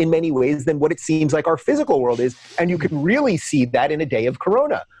larger in many ways than what it seems like our physical world is. And you can really see that in a day of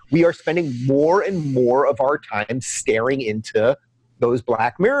Corona. We are spending more and more of our time staring into those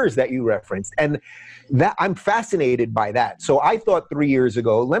black mirrors that you referenced. And that I'm fascinated by that. So I thought 3 years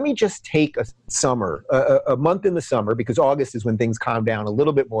ago, let me just take a summer, a month in the summer, because August is when things calm down a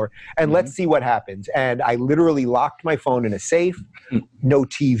little bit more, and let's see what happens. And I literally locked my phone in a safe, no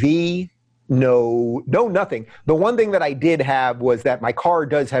TV, no nothing. The one thing that I did have was that my car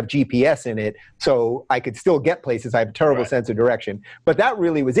does have GPS in it, so I could still get places. I have a terrible sense of direction. But that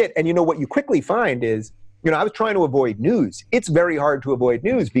really was it. And what you quickly find is, I was trying to avoid news. It's very hard to avoid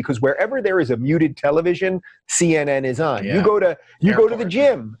news because wherever there is a muted television, CNN is on. Yeah. You go to the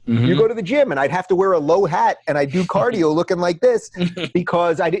gym. You go to the gym, and I'd have to wear a low hat, and I do cardio looking like this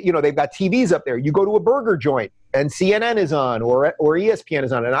because they've got TVs up there. You go to a burger joint, and CNN is on, or ESPN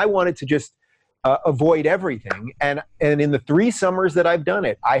is on, and I wanted to just avoid everything. And in the 3 summers that I've done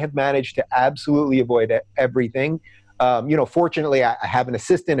it, I have managed to absolutely avoid everything. Fortunately, I have an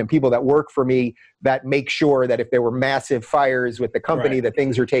assistant and people that work for me that make sure that if there were massive fires with the company, that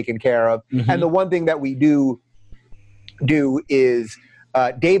things are taken care of. And the one thing that we do do is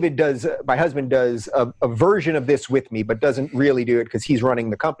my husband does a version of this with me, but doesn't really do it because he's running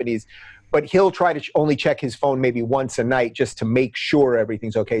the companies. But he'll try to only check his phone maybe once a night just to make sure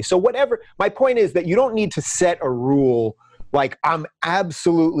everything's okay. So my point is that you don't need to set a rule like I'm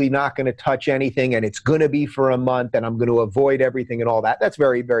absolutely not going to touch anything and it's going to be for a month and I'm going to avoid everything and all that. That's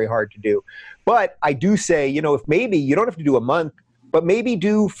very, very hard to do. But I do say, if maybe you don't have to do a month, but maybe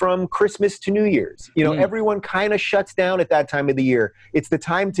do from Christmas to New Year's. Everyone kind of shuts down at that time of the year. It's the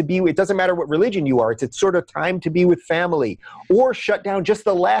time to be, it doesn't matter what religion you are, it's sort of time to be with family. Or shut down just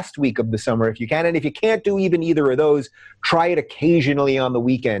the last week of the summer if you can. And if you can't do even either of those, try it occasionally on the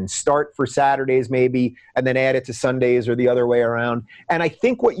weekend. Start for Saturdays maybe, and then add it to Sundays or the other way around. And I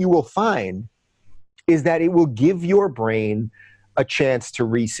think what you will find is that it will give your brain a chance to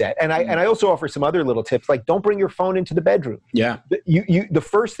reset. And I also offer some other little tips, like don't bring your phone into the bedroom. Yeah. The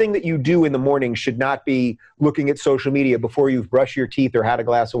first thing that you do in the morning should not be looking at social media before you've brushed your teeth or had a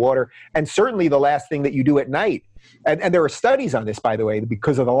glass of water. And certainly the last thing that you do at night. And there are studies on this, by the way,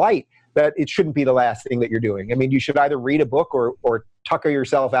 because of the light, that it shouldn't be the last thing that you're doing. I mean, you should either read a book or tucker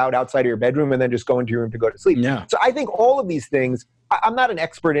yourself out outside of your bedroom and then just go into your room to go to sleep. Yeah. So I think all of these things, I'm not an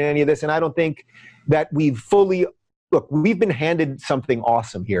expert in any of this, and I don't think that Look, we've been handed something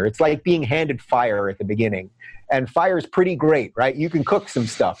awesome here. It's like being handed fire at the beginning. And fire is pretty great, right? You can cook some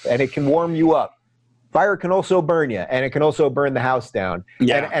stuff and it can warm you up. Fire can also burn you, and it can also burn the house down.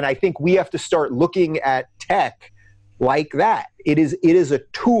 Yeah. And I think we have to start looking at tech like that. It is a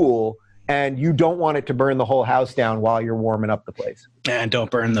tool, and you don't want it to burn the whole house down while you're warming up the place. And don't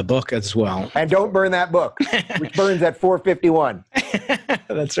burn the book as well. And don't burn that book, which burns at 4:51.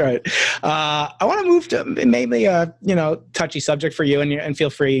 That's right. I want to move to maybe a touchy subject for you, and feel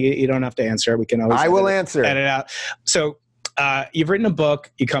free. You don't have to answer. We can always. I will answer. Edit out. So. You've written a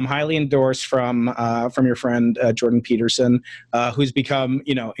book. You come highly endorsed from your friend Jordan Peterson, who's become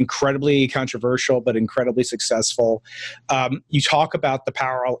incredibly controversial but incredibly successful. You talk about the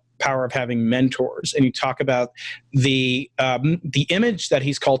power of having mentors, and you talk about the image that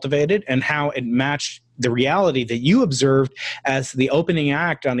he's cultivated and how it matched the reality that you observed as the opening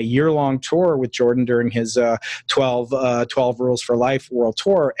act on a year-long tour with Jordan during his 12 Rules for Life world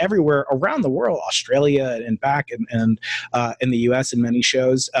tour, everywhere around the world, Australia and back, and in the U.S. in many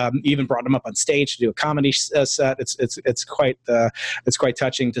shows. You even brought him up on stage to do a comedy set. It's quite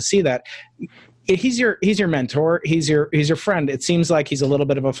touching to see that. He's your mentor. He's your friend. It seems like he's a little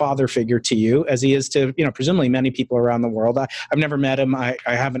bit of a father figure to you, as he is to presumably many people around the world. I've never met him. I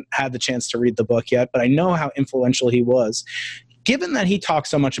haven't had the chance to read the book yet, but I know how influential he was. Given that he talks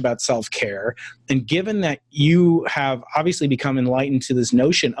so much about self-care, and given that you have obviously become enlightened to this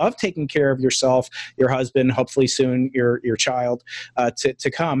notion of taking care of yourself, your husband, hopefully soon your child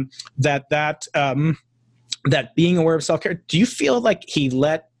to come, that being aware of self-care, do you feel like he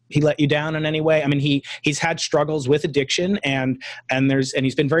let you down in any way? I mean, he's had struggles with addiction, and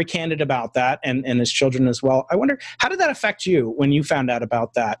he's been very candid about that, and his children as well. I wonder, how did that affect you when you found out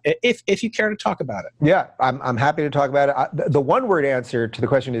about that? If you care to talk about it. Yeah, I'm happy to talk about it. The one word answer to the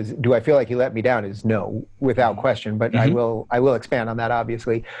question is, do I feel like he let me down? Is no, without question. But I will expand on that,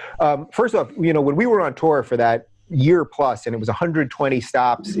 obviously. First off, when we were on tour for that year plus, and it was 120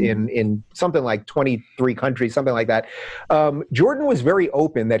 stops in something like 23 countries, something like that. Jordan was very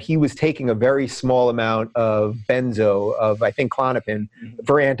open that he was taking a very small amount of benzo, of I think Klonopin,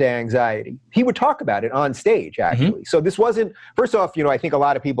 for anti-anxiety. He would talk about it on stage, actually. So this wasn't, first off, I think a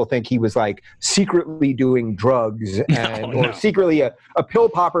lot of people think he was like secretly doing drugs or secretly a pill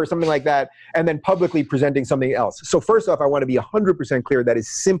popper or something like that, and then publicly presenting something else. So first off, I want to be 100% clear that is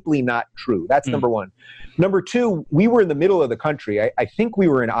simply not true. That's number one. Number two, we were in the middle of the country. I think we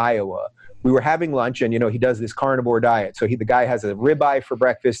were in Iowa. We were having lunch, and he does this carnivore diet. So the guy has a ribeye for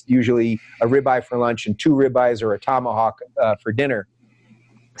breakfast, usually a ribeye for lunch, and 2 ribeyes or a tomahawk for dinner.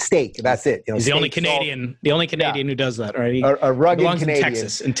 Steak, that's it. He's the only Canadian, who does that, right? A rugged Canadian.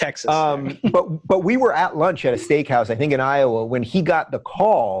 In Texas. But we were at lunch at a steakhouse, I think in Iowa, when he got the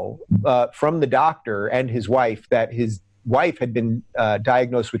call from the doctor and his wife that his wife had been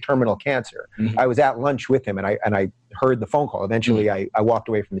diagnosed with terminal cancer. I was at lunch with him, and I heard the phone call. Eventually, I walked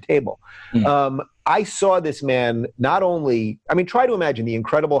away from the table. I saw this man not only, try to imagine the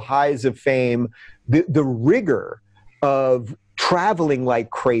incredible highs of fame, the rigor of traveling like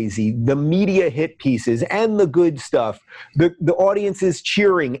crazy, the media hit pieces and the good stuff, the audiences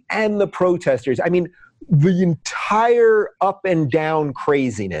cheering and the protesters. The entire up and down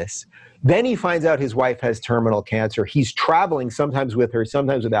craziness. Then he finds out his wife has terminal cancer. He's traveling sometimes with her,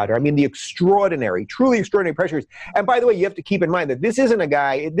 sometimes without her. The extraordinary, truly extraordinary pressures. And by the way, you have to keep in mind that this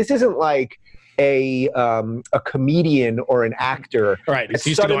isn't like a comedian or an actor. Right. He's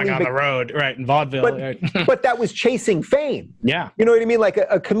used to going on the road, right, in vaudeville. But that was chasing fame. Yeah. You know what I mean? Like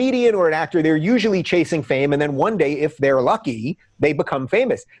a comedian or an actor, they're usually chasing fame, and then one day, if they're lucky, they become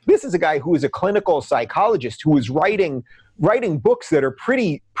famous. This is a guy who is a clinical psychologist who is writing books that are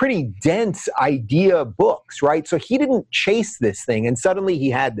pretty dense idea books, right? So he didn't chase this thing, and suddenly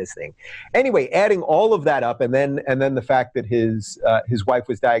he had this thing. Anyway, adding all of that up, and then the fact that his wife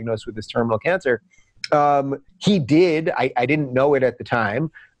was diagnosed with this terminal cancer, he did. I didn't know it at the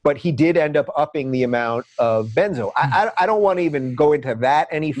time, but he did end up upping the amount of benzo. I don't want to even go into that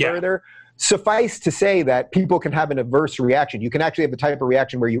any further. Yeah. Suffice to say that people can have an adverse reaction. You can actually have the type of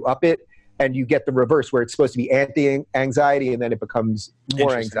reaction where you up it and you get the reverse, where it's supposed to be anti-anxiety and then it becomes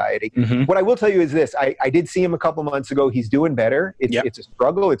more anxiety. Mm-hmm. What I will tell you is this. I did see him a couple months ago. He's doing better. It's a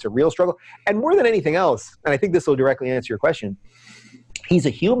struggle. It's a real struggle. And more than anything else, and I think this will directly answer your question, he's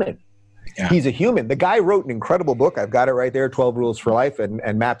a human. Yeah. He's a human. The guy wrote an incredible book. I've got it right there, 12 Rules for Life,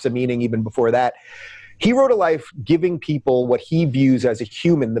 and Maps of Meaning even before that. He wrote a life giving people what he views as a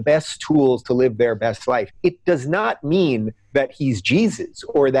human, the best tools to live their best life. It does not mean that he's Jesus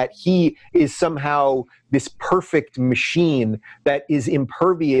or that he is somehow this perfect machine that is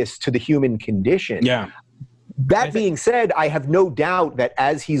impervious to the human condition. Yeah. That being said, I have no doubt that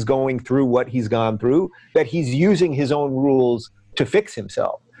as he's going through what he's gone through, that he's using his own rules to fix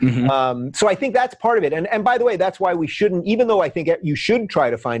himself. Mm-hmm. So I think that's part of it. And by the way, that's why we shouldn't, even though I think you should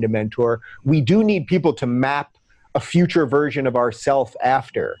try to find a mentor, we do need people to map a future version of ourself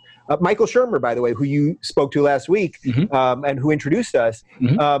after. Michael Shermer, by the way, who you spoke to last week, mm-hmm. And who introduced us,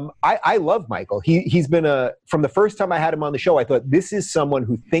 mm-hmm. I love Michael. He's been from the first time I had him on the show, I thought this is someone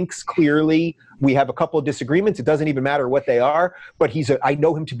who thinks clearly. We have a couple of disagreements. It doesn't even matter what they are, but I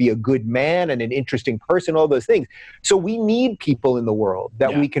know him to be a good man and an interesting person, all those things. So we need people in the world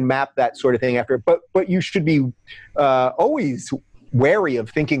that we can map that sort of thing after. But you should be always wary of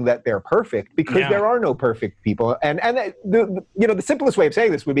thinking that they're perfect, because there are no perfect people. And the simplest way of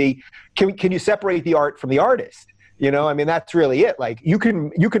saying this would be, can you separate the art from the artist? You know, I mean, that's really it. Like you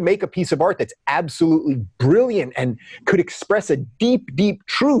can make a piece of art that's absolutely brilliant and could express a deep, deep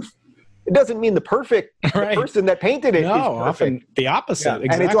truth. It doesn't mean the perfect person that painted it is perfect. Often the opposite.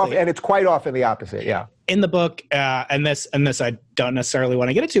 Yeah. Exactly. And it's quite often the opposite. Yeah. In the book, and this I don't necessarily want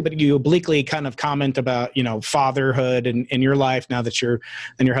to get into, but you obliquely kind of comment about, fatherhood in your life now that you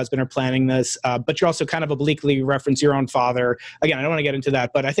and your husband are planning this. But you also kind of obliquely reference your own father. Again, I don't want to get into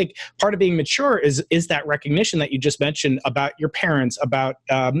that, but I think part of being mature is that recognition that you just mentioned about your parents, about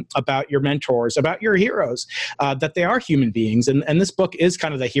your mentors, about your heroes, that they are human beings. And this book is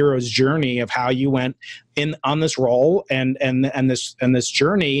kind of the hero's journey of how you went on this role and this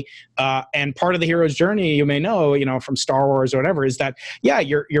journey. And part of the hero's journey, you may know, from Star Wars or whatever, is that,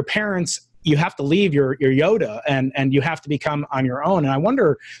 your parents, you have to leave your Yoda and you have to become on your own. And I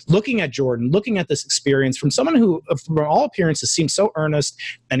wonder, looking at Jordan, looking at this experience from someone who, from all appearances, seems so earnest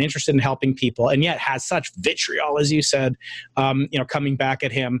and interested in helping people, and yet has such vitriol, as you said, coming back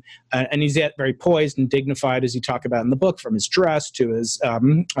at him. And he's yet very poised and dignified, as you talk about in the book, from his dress to his,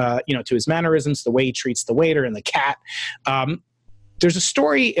 to his mannerisms, the way he treats the waiter and the cat. There's a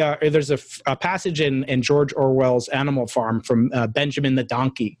story, there's a passage in George Orwell's Animal Farm from Benjamin the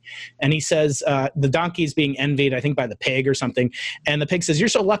donkey. And he says, the donkey is being envied, I think, by the pig or something. And the pig says, "You're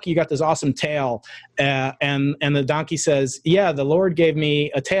so lucky you got this awesome tail." And the donkey says, "Yeah, the Lord gave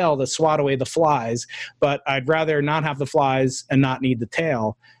me a tail to swat away the flies, but I'd rather not have the flies and not need the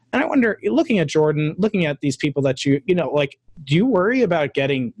tail." And I wonder, looking at Jordan, looking at these people that do you worry about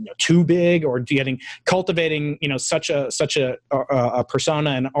getting too big, or cultivating, such a persona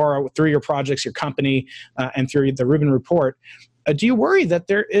and aura through your projects, your company, and through the Rubin Report? Do you worry that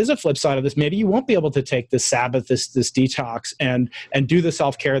there is a flip side of this? Maybe you won't be able to take this Sabbath, this detox, and do the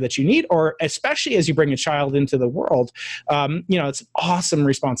self-care that you need, or especially as you bring a child into the world, it's an awesome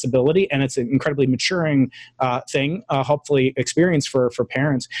responsibility, and it's an incredibly maturing thing, hopefully experience for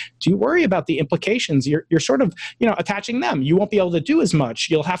parents. Do you worry about the implications? You're sort of, attaching them. You won't be able to do as much.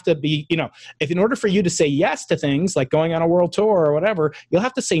 You'll have to be, if in order for you to say yes to things like going on a world tour or whatever, you'll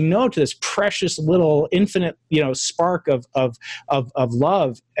have to say no to this precious little infinite, spark of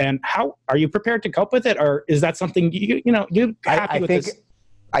love. And how are you prepared to cope with it, or is that something you happy with this?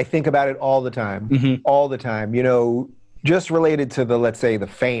 I think about it all the time, mm-hmm. all the time. Just related to let's say the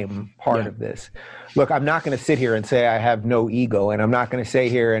fame part of this. Look, I'm not going to sit here and say I have no ego, and I'm not going to say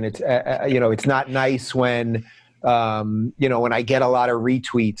here and it's it's not nice when when I get a lot of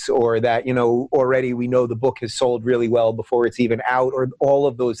retweets, or that, already we know the book has sold really well before it's even out, or all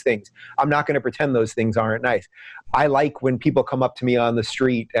of those things. I'm not going to pretend those things aren't nice. I like when people come up to me on the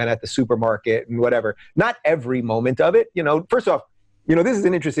street and at the supermarket and whatever. Not every moment of it. First off, this is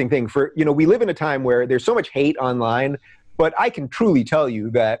an interesting thing. We live in a time where there's so much hate online, but I can truly tell you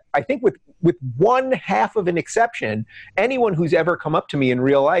that I think with one half of an exception, anyone who's ever come up to me in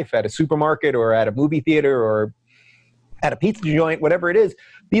real life at a supermarket or at a movie theater or at a pizza joint, whatever it is,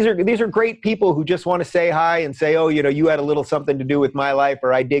 these are great people who just want to say hi and say, oh, you had a little something to do with my life,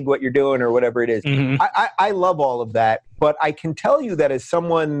 or I dig what you're doing, or whatever it is. Mm-hmm. I love all of that, but I can tell you that as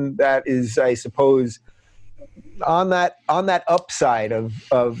someone that is, I suppose, on that upside of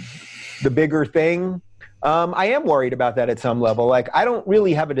the bigger thing, I am worried about that at some level. Like, I don't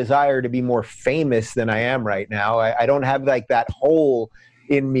really have a desire to be more famous than I am right now. I don't have like that hole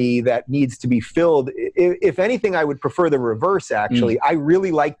in me that needs to be filled. If anything, I would prefer the reverse, actually. I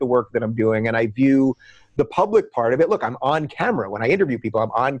really like the work that I'm doing, and I view the public part of it. Look, I'm on camera. When I interview people,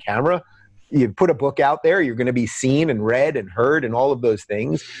 I'm on camera. You put a book out there, you're going to be seen and read and heard and all of those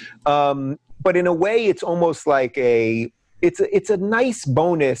things. But in a way, it's almost like it's a nice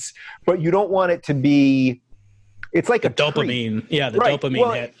bonus, but you don't want it to be, it's like a dopamine. Treat. Yeah, the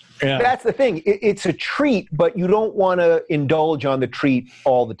dopamine hit. Yeah. That's the thing. It's a treat, but you don't want to indulge on the treat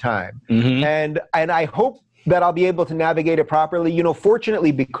all the time. Mm-hmm. And I hope that I'll be able to navigate it properly.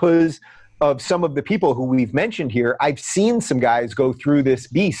 Fortunately, because of some of the people who we've mentioned here, I've seen some guys go through this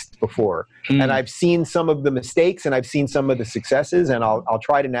beast before. And I've seen some of the mistakes and I've seen some of the successes, and I'll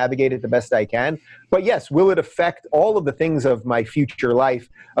try to navigate it the best I can. But yes, will it affect all of the things of my future life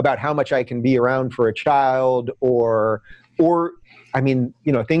about how much I can be around for a child or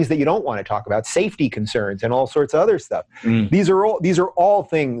things that you don't want to talk about, safety concerns and all sorts of other stuff. These are all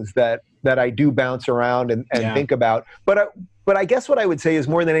things that I do bounce around and think about. But I guess what I would say is,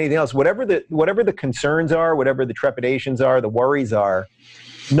 more than anything else, whatever the concerns are, whatever the trepidations are, the worries are,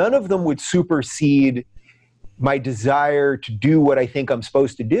 none of them would supersede my desire to do what I think I'm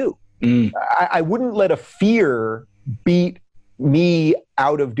supposed to do. I wouldn't let a fear beat me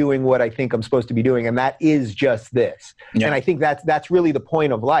out of doing what I think I'm supposed to be doing, and that is just this. Yeah. And I think that's really the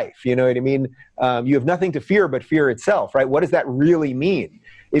point of life. You know what I mean? You have nothing to fear but fear itself, right? What does that really mean?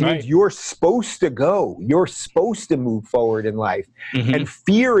 It means you're supposed to go. You're supposed to move forward in life. Mm-hmm. And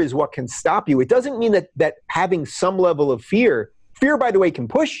fear is what can stop you. It doesn't mean that having some level of fear, by the way, can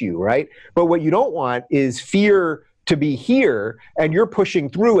push you, right? But what you don't want is fear to be here and you're pushing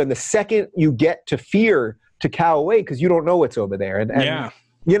through, and the second you get to fear, to cow away because you don't know what's over there. And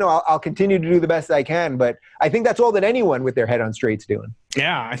I'll continue to do the best I can, but I think that's all that anyone with their head on straight's doing.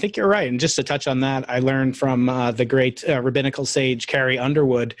 Yeah, I think you're right. And just to touch on that, I learned from the great rabbinical sage Carrie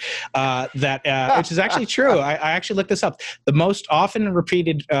Underwood which is actually true. I actually looked this up. The most often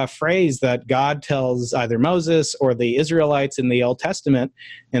repeated phrase that God tells either Moses or the Israelites in the Old Testament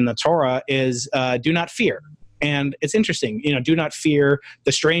in the Torah is do not fear. And it's interesting, do not fear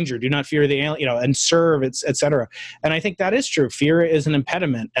the stranger, do not fear the alien, and serve, et cetera. And I think that is true. Fear is an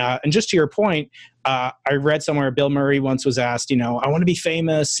impediment. And just to your point, I read somewhere Bill Murray once was asked, I want to be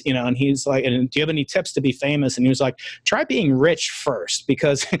famous, and he's like, and do you have any tips to be famous? And he was like, try being rich first,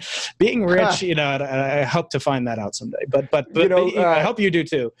 because being rich, I hope to find that out someday. But I hope you do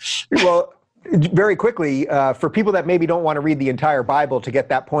too. Well, very quickly, for people that maybe don't want to read the entire Bible to get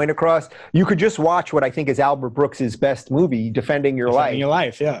that point across, you could just watch what I think is Albert Brooks's best movie, Defending Your Life. Defending Your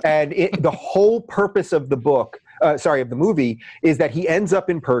Life, yeah. And the whole purpose of the of the movie, is that he ends up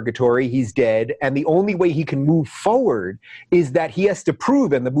in purgatory, he's dead, and the only way he can move forward is that he has to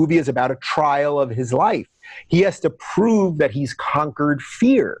prove, and the movie is about a trial of his life, he has to prove that he's conquered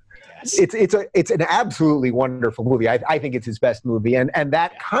fear. It's an absolutely wonderful movie. I think it's his best movie, and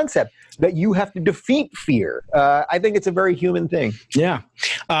that concept that you have to defeat fear, I think it's a very human thing. Yeah.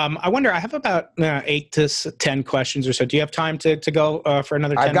 I wonder, I have about 8 to 10 questions or so. Do you have time to go for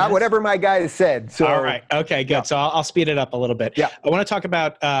another 10 I've got minutes? whatever my guys said. So. All right. Okay, good. Yeah. So I'll speed it up a little bit. Yeah. I want to talk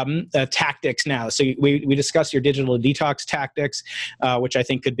about tactics now. So we discussed your digital detox tactics, which I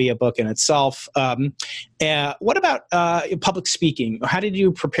think could be a book in itself. What about public speaking? How did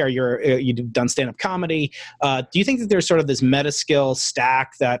you prepare you've done stand-up comedy? Do you think that there's sort of this meta skill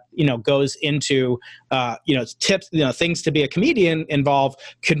stack that, goes into, tips, things to be a comedian involve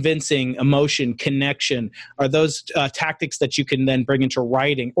convincing, emotion, connection? Are those tactics that you can then bring into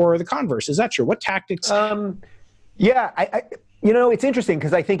writing, or the converse? Is that true? What tactics? Yeah, it's interesting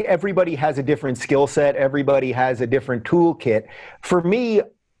because I think everybody has a different skill set. Everybody has a different toolkit. For me,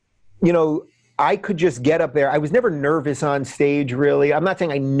 I could just get up there. I was never nervous on stage, really. I'm not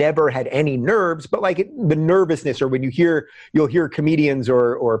saying I never had any nerves, but the nervousness, or when you'll hear comedians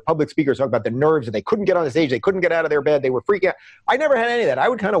or public speakers talk about the nerves that they couldn't get on the stage, they couldn't get out of their bed, they were freaking out. I never had any of that. I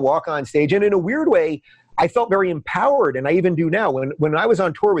would kind of walk on stage, and in a weird way, I felt very empowered, and I even do now. When I was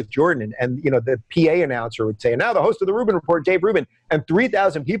on tour with Jordan, and the PA announcer would say, "And now the host of the Rubin Report, Dave Rubin," and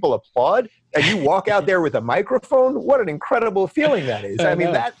 3,000 people applaud, and you walk out there with a microphone. What an incredible feeling that is! I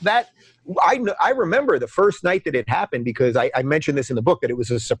mean, I remember the first night that it happened, because I mentioned this in the book, that it was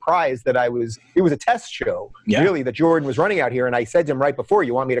a surprise that it was a test show, really, that Jordan was running out here, and I said to him right before,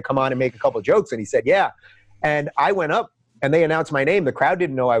 "You want me to come on and make a couple of jokes?" And he said, "Yeah." And I went up, and they announced my name. The crowd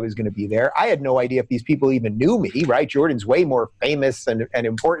didn't know I was going to be there. I had no idea if these people even knew me, right? Jordan's way more famous and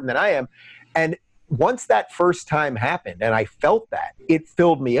important than I am. And once that first time happened, and I felt that, it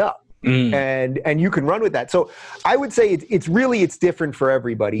filled me up. And you can run with that. So I would say it's different for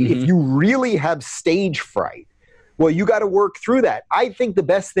everybody. If you really have stage fright, well, you got to work through that. I think the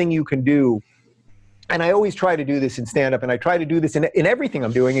best thing you can do, and I always try to do this in stand-up, and I try to do this in everything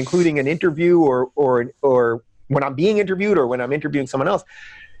I'm doing, including an interview or when I'm being interviewed or when I'm interviewing someone else,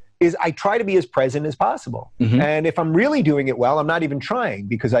 is I try to be as present as possible. And if I'm really doing it well, I'm not even trying,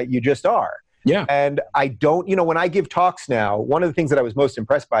 because you just are. Yeah. And I don't, when I give talks now, one of the things that I was most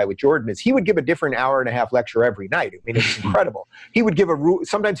impressed by with Jordan is he would give a different hour-and-a-half lecture every night. I mean, it was incredible. He would give a rule.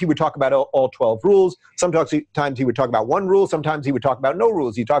 Sometimes he would talk about all 12 rules. Sometimes he would talk about one rule. Sometimes he would talk about no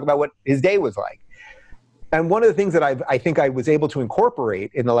rules. He'd talk about what his day was like. And one of the things that I think I was able to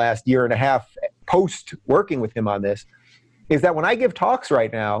incorporate in the last year and a half post working with him on this is that when I give talks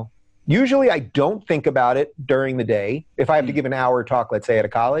right now, usually I don't think about it during the day. If I have to give an hour talk, let's say at a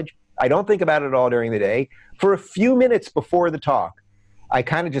college, I don't think about it at all during the day. For a few minutes before the talk, I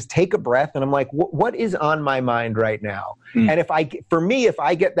kind of just take a breath and I'm like, what is on my mind right now? And if I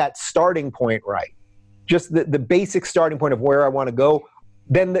get that starting point right, just the basic starting point of where I want to go,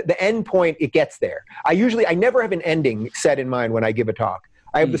 then the end point, it gets there. I never have an ending set in mind when I give a talk.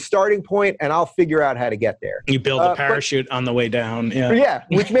 I have the starting point, and I'll figure out how to get there. You build a parachute on the way down. Yeah,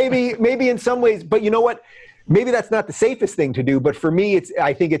 which maybe in some ways, but you know what? Maybe that's not the safest thing to do, but for me,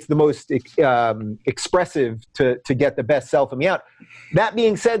 I think it's the most expressive to get the best self of me out. That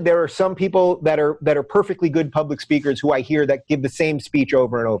being said, there are some people that are perfectly good public speakers who I hear that give the same speech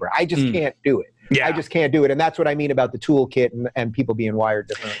over and over. I just can't do it. Yeah. I just can't do it. And that's what I mean about the toolkit and people being wired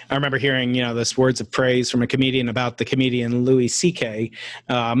differently. I remember hearing, this words of praise from a comedian about the comedian Louis C.K.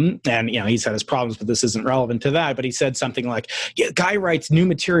 And, he's had his problems, but this isn't relevant to that. But he said something like, guy writes new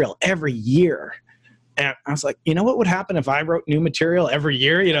material every year. And I was like, what would happen if I wrote new material every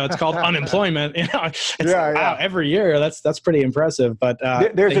year? It's called unemployment. Wow, every year. That's pretty impressive. But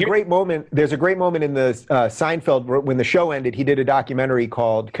there's a great moment. There's a great moment in the Seinfeld when the show ended. He did a documentary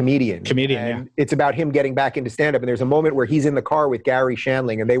called Comedian. And it's about him getting back into stand-up. And there's a moment where he's in the car with Gary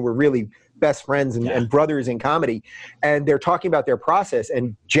Shandling, and they were really best friends and brothers in comedy. And they're talking about their process.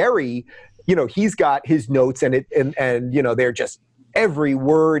 And Jerry, he's got his notes, and they're just every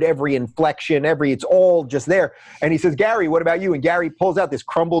word, every inflection, it's all just there. And he says, Gary, what about you? And Gary pulls out this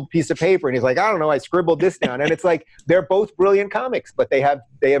crumbled piece of paper and he's like, I don't know, I scribbled this down. And it's like, they're both brilliant comics, but they have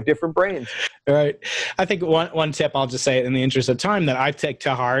different brains. Right. I think one tip, I'll just say it in the interest of time, that I take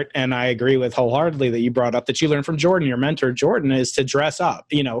to heart, and I agree with wholeheartedly, that you brought up, that you learned from Jordan, your mentor, Jordan, is to dress up.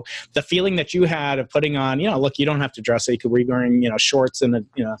 The feeling that you had of putting on, look, you don't have to dress up. You could be wearing, shorts and,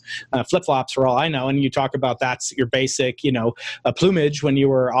 flip-flops for all I know. And you talk about that's your basic, plumage when you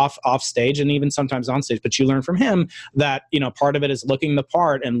were off stage and even sometimes on stage. But you learn from him that, part of it is looking the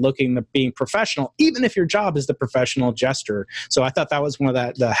part and being professional, even if your job is the professional jester. So I thought that was one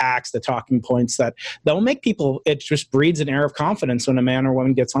of the hacks, the talking points that will make people, it just breeds an air of confidence when a man or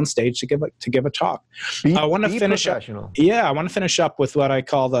woman gets on stage to give a talk. I want to finish up. Yeah, I want to finish up with what I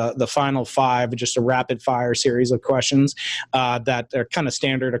call the final five, just a rapid fire series of questions that are kind of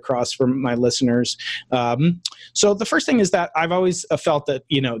standard across for my listeners. So the first thing is that I've always felt that,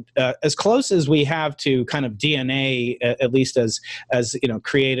 as close as we have to kind of DNA, at least as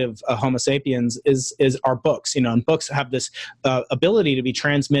creative Homo sapiens, is our books. And books have this ability to be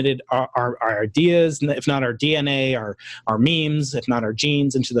transmitted our ideas, if not our DNA, our memes, if not our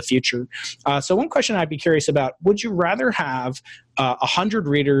genes, into the future. So one question I'd be curious about: would you rather have 100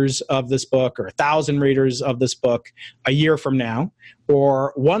 readers of this book or 1,000 readers of this book a year from now,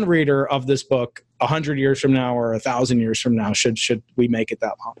 or one reader of this book 100 years from now or 1,000 years from now, should we make it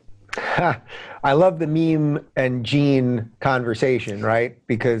that long? I love the meme and gene conversation, right?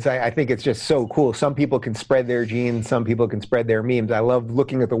 Because I think it's just so cool. Some people can spread their genes, some people can spread their memes. I love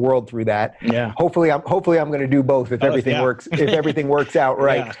looking at the world through that. Yeah. Hopefully I'm going to do both if everything works. If everything works out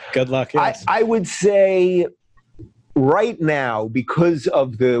right. Yeah. Good luck. Yes. I would say right now, because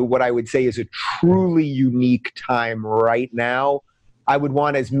of what I would say is a truly unique time right now, I would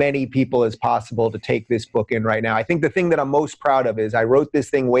want as many people as possible to take this book in right now. I think the thing that I'm most proud of is I wrote this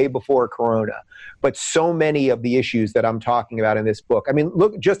thing way before Corona, but so many of the issues that I'm talking about in this book, I mean,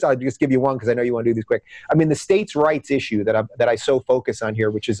 look, I'll just give you one because I know you want to do this quick. I mean, the states' rights issue that I so focus on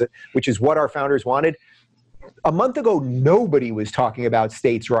here, which is what our founders wanted. A month ago, nobody was talking about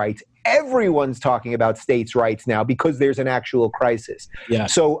states' rights. Everyone's talking about states' rights now because there's an actual crisis. Yeah.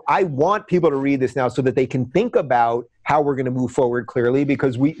 So I want people to read this now so that they can think about how we're going to move forward clearly,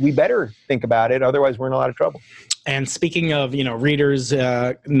 because we better think about it. Otherwise, we're in a lot of trouble. And speaking of, readers,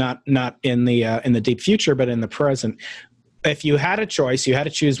 not in the deep future, but in the present, if you had a choice, you had to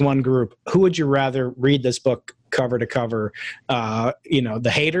choose one group, who would you rather read this book cover to cover?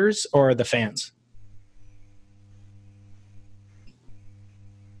 The haters or the fans?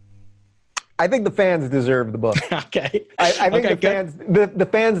 I think the fans deserve the book. Okay. I think the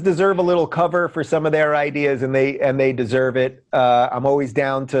fans deserve a little cover for some of their ideas, and they deserve it. I'm always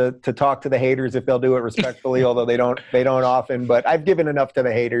down to talk to the haters if they'll do it respectfully, although they don't often. But I've given enough to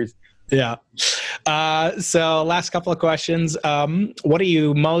the haters. Yeah. So last couple of questions. What are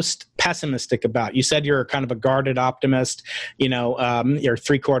you most pessimistic about? You said you're kind of a guarded optimist. You're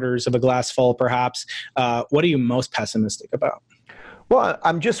 3/4 of a glass full, perhaps. What are you most pessimistic about? Well,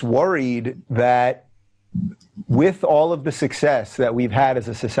 I'm just worried that with all of the success that we've had as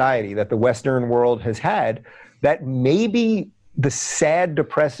a society, that the Western world has had, that maybe the sad,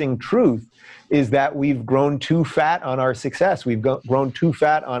 depressing truth is that we've grown too fat on our success. We've grown too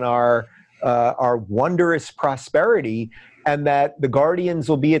fat on our wondrous prosperity, and that the guardians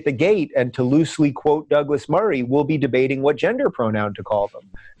will be at the gate, and to loosely quote Douglas Murray, we'll be debating what gender pronoun to call them.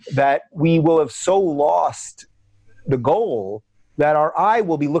 That we will have so lost the goal that our eye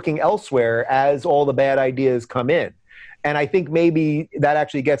will be looking elsewhere as all the bad ideas come in. And I think maybe that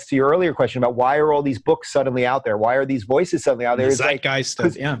actually gets to your earlier question about why are all these books suddenly out there? Why are these voices suddenly out there? The zeitgeist,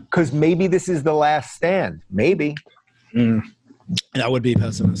 because maybe this is the last stand. Maybe. That would be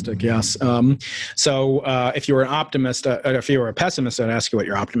pessimistic, yes. So if you were an optimist, if you were a pessimist, I'd ask you what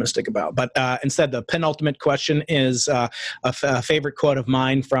you're optimistic about. But instead, the penultimate question is a favorite quote of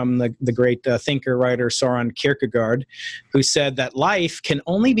mine from the great thinker, writer Soren Kierkegaard, who said that life can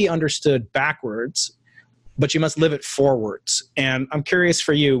only be understood backwards, but you must live it forwards. And I'm curious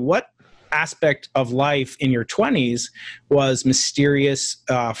for you, what aspect of life in your 20s was mysterious,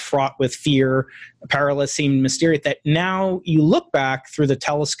 fraught with fear, perilous, seemed mysterious, that now you look back through the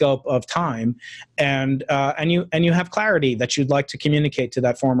telescope of time and you have clarity that you'd like to communicate to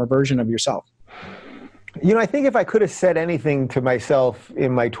that former version of yourself? I think if I could have said anything to myself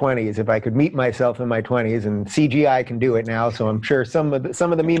in my 20s, if I could meet myself in my 20s, and CGI can do it now, so I'm sure some of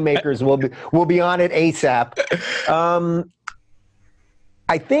the meme makers will be on it ASAP.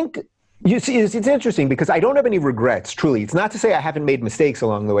 I think you see, it's interesting because I don't have any regrets, truly. It's not to say I haven't made mistakes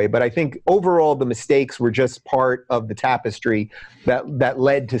along the way, but I think overall the mistakes were just part of the tapestry that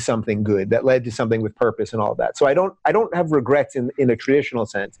led to something good, that led to something with purpose and all of that. So I don't have regrets in a traditional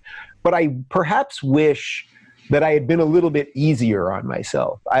sense, but I perhaps wish that I had been a little bit easier on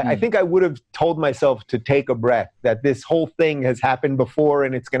myself. I think I would have told myself to take a breath, that this whole thing has happened before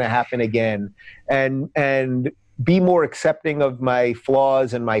and it's going to happen again, and be more accepting of my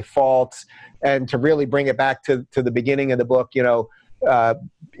flaws and my faults, and to really bring it back to the beginning of the book. I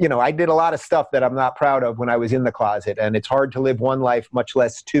did a lot of stuff that I'm not proud of when I was in the closet, and it's hard to live one life, much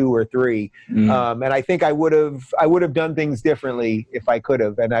less two or three. And I think I would have done things differently if I could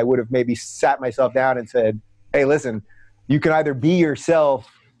have, and I would have maybe sat myself down and said, hey, listen, you can either be yourself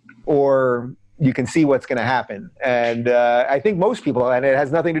or you can see what's going to happen. And I think most people, and it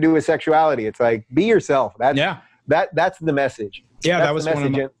has nothing to do with sexuality, it's like, be yourself. That's the message. Yeah, that's that was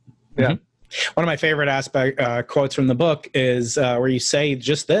the message. One of my favorite quotes from the book is where you say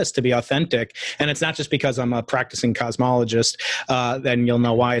just this, to be authentic. And it's not just because I'm a practicing cosmologist, then you'll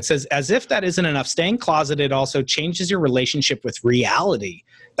know why. It says, as if that isn't enough, staying closeted also changes your relationship with reality.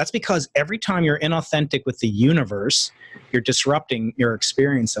 That's because every time you're inauthentic with the universe, you're disrupting your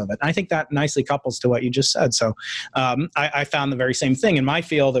experience of it. And I think that nicely couples to what you just said. So I found the very same thing. In my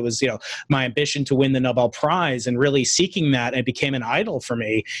field, it was my ambition to win the Nobel Prize, and really seeking that, it became an idol for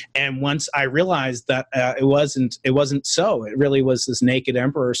me. And once I realized that it wasn't so, it really was this naked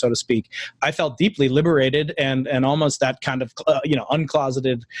emperor, so to speak, I felt deeply liberated and almost that kind of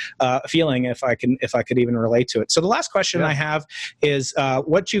uncloseted feeling, if I could even relate to it. So the last question I have is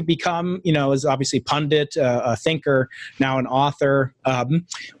what you've become, is obviously pundit, a thinker, now an author.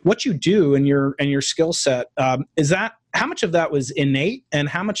 What you do in your skill set, is that, how much of that was innate, and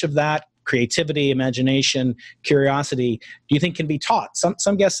how much of that creativity, imagination, curiosity, do you think can be taught?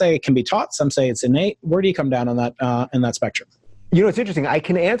 Some guests say it can be taught. Some say it's innate. Where do you come down on that in that spectrum? It's interesting. I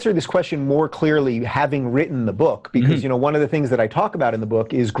can answer this question more clearly having written the book because, one of the things that I talk about in the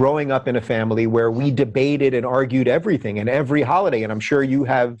book is growing up in a family where we debated and argued everything and every holiday. And I'm sure you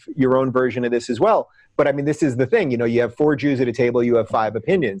have your own version of this as well. But I mean, this is the thing, you have 4 Jews at a table, you have 5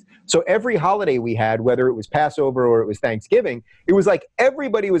 opinions. So every holiday we had, whether it was Passover or it was Thanksgiving, it was like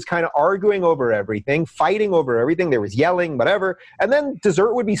everybody was kind of arguing over everything, fighting over everything. There was yelling, whatever. And then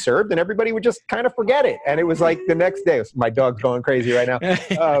dessert would be served and everybody would just kind of forget it. And it was like the next day, my dog's going crazy right now,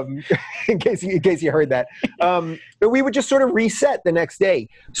 in case you heard that. But we would just sort of reset the next day.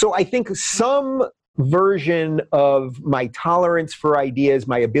 So I think some version of my tolerance for ideas,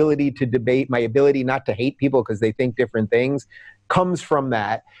 my ability to debate, my ability not to hate people because they think different things comes from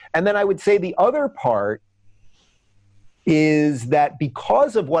that. And then I would say the other part is that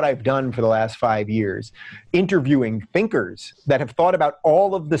because of what I've done for the last 5 years, interviewing thinkers that have thought about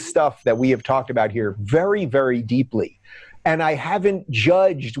all of the stuff that we have talked about here very, very deeply, and I haven't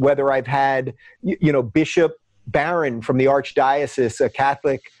judged whether I've had, Bishop Barron from the Archdiocese, a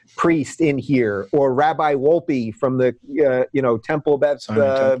Catholic priest in here, or Rabbi Wolpe from the Temple Beth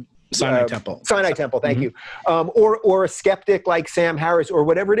Sinai Temple. Sinai Temple, thank you. Or a skeptic like Sam Harris, or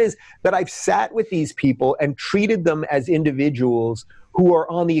whatever it is, that I've sat with these people and treated them as individuals who are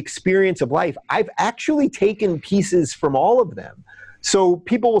on the experience of life. I've actually taken pieces from all of them. So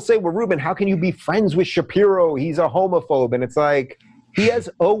people will say, well, Rubin, how can you be friends with Shapiro? He's a homophobe. And it's like, he has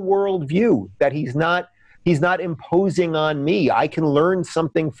a worldview that he's not imposing on me. I can learn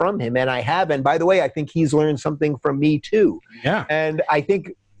something from him, and I have. And by the way, I think he's learned something from me too. Yeah. And I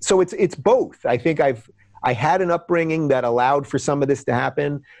think so. It's both. I think I had an upbringing that allowed for some of this to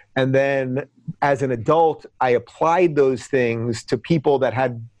happen, and then as an adult, I applied those things to people that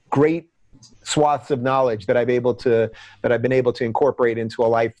had great swaths of knowledge that I've been able to incorporate into a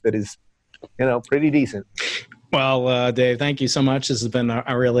life that is, pretty decent. Well, Dave, thank you so much. This has been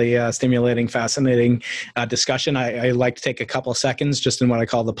a really stimulating, fascinating discussion. I like to take a couple seconds just in what I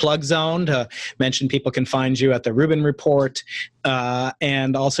call the plug zone to mention people can find you at the Rubin Report.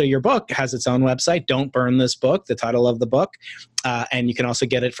 And also your book has its own website, Don't Burn This Book, the title of the book. And you can also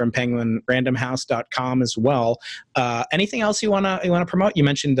get it from penguinrandomhouse.com as well. Anything else you want to promote? You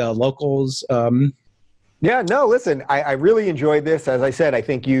mentioned Locals. Yeah, no, listen, I really enjoyed this. As I said, I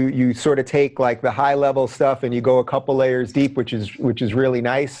think you sort of take like the high level stuff and you go a couple layers deep, which is really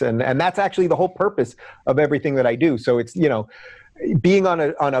nice. And that's actually the whole purpose of everything that I do. So it's, being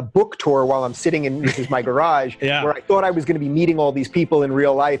on a book tour while I'm sitting in, this is my garage, where I thought I was going to be meeting all these people in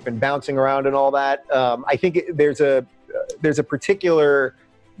real life and bouncing around and all that. I think there's a particular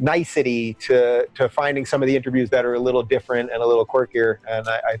nicety to finding some of the interviews that are a little different and a little quirkier, and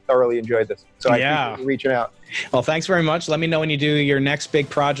I thoroughly enjoyed this. So I appreciate you reaching out. Well, thanks very much. Let me know when you do your next big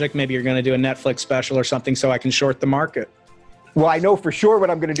project. Maybe you're going to do a Netflix special or something so I can short the market. Well, I know for sure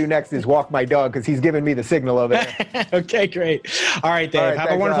what I'm going to do next is walk my dog because he's giving me the signal over there. Okay, great. All right, Dave. Have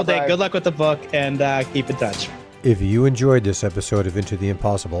a wonderful day. Good luck with the book, and keep in touch. If you enjoyed this episode of Into the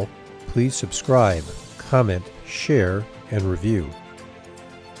Impossible, please subscribe, comment, share, and review.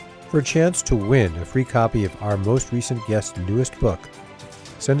 For a chance to win a free copy of our most recent guest's newest book,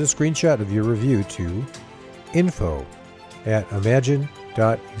 send a screenshot of your review to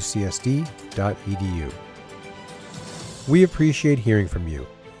info@imagine.ucsd.edu. We appreciate hearing from you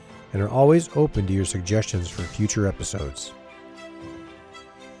and are always open to your suggestions for future episodes.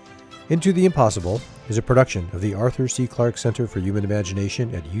 Into the Impossible is a production of the Arthur C. Clarke Center for Human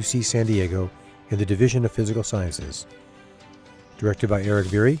Imagination at UC San Diego in the Division of Physical Sciences. Directed by Eric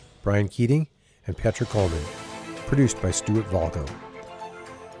Beery, Brian Keating, and Patrick Coleman. Produced by Stuart Volko.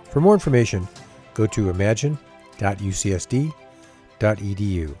 For more information, go to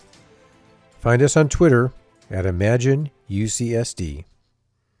imagine.ucsd.edu. Find us on Twitter at ImagineUCSD.